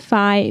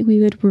Spotify. We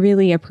would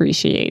really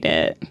appreciate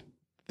it.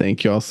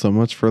 Thank you all so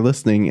much for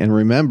listening. And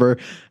remember,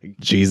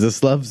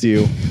 Jesus loves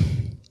you.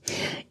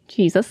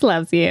 Jesus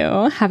loves you.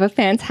 Have a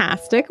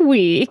fantastic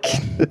week.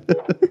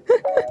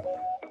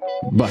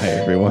 Bye,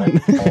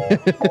 everyone.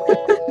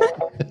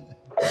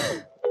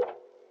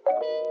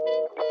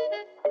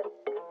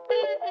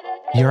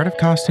 The Art of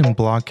Costume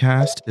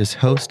Blogcast is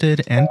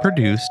hosted and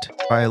produced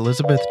by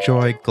Elizabeth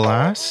Joy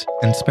Glass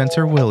and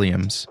Spencer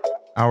Williams.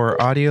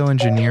 Our audio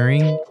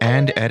engineering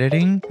and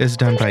editing is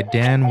done by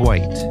Dan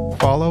White.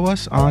 Follow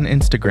us on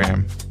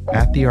Instagram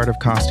at The Art of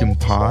Costume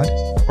Pod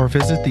or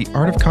visit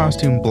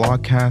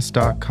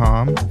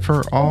theartofcostumeblogcast.com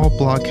for all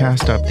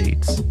blogcast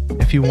updates.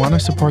 If you want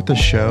to support the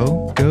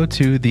show, go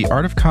to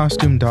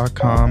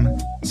theartofcostume.com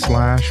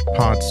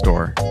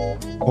patreon.com/podstore.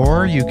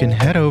 Or you can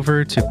head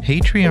over to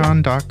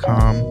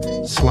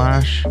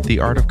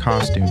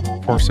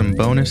patreon.com/theartofcostume for some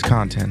bonus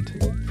content.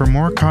 For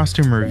more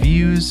costume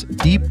reviews,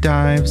 deep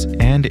dives,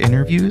 and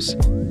interviews,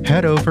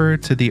 head over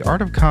to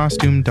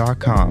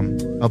theartofcostume.com,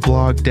 a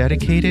blog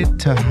dedicated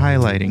to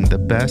highlighting the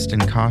best in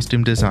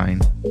costume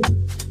design.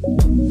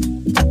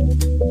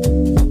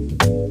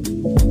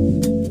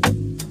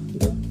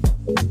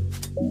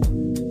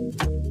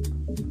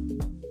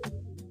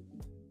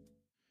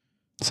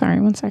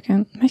 Sorry, one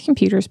second. My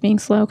computer's being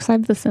slow because I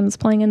have The Sims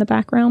playing in the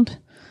background.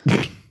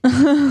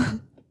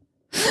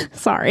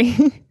 Sorry.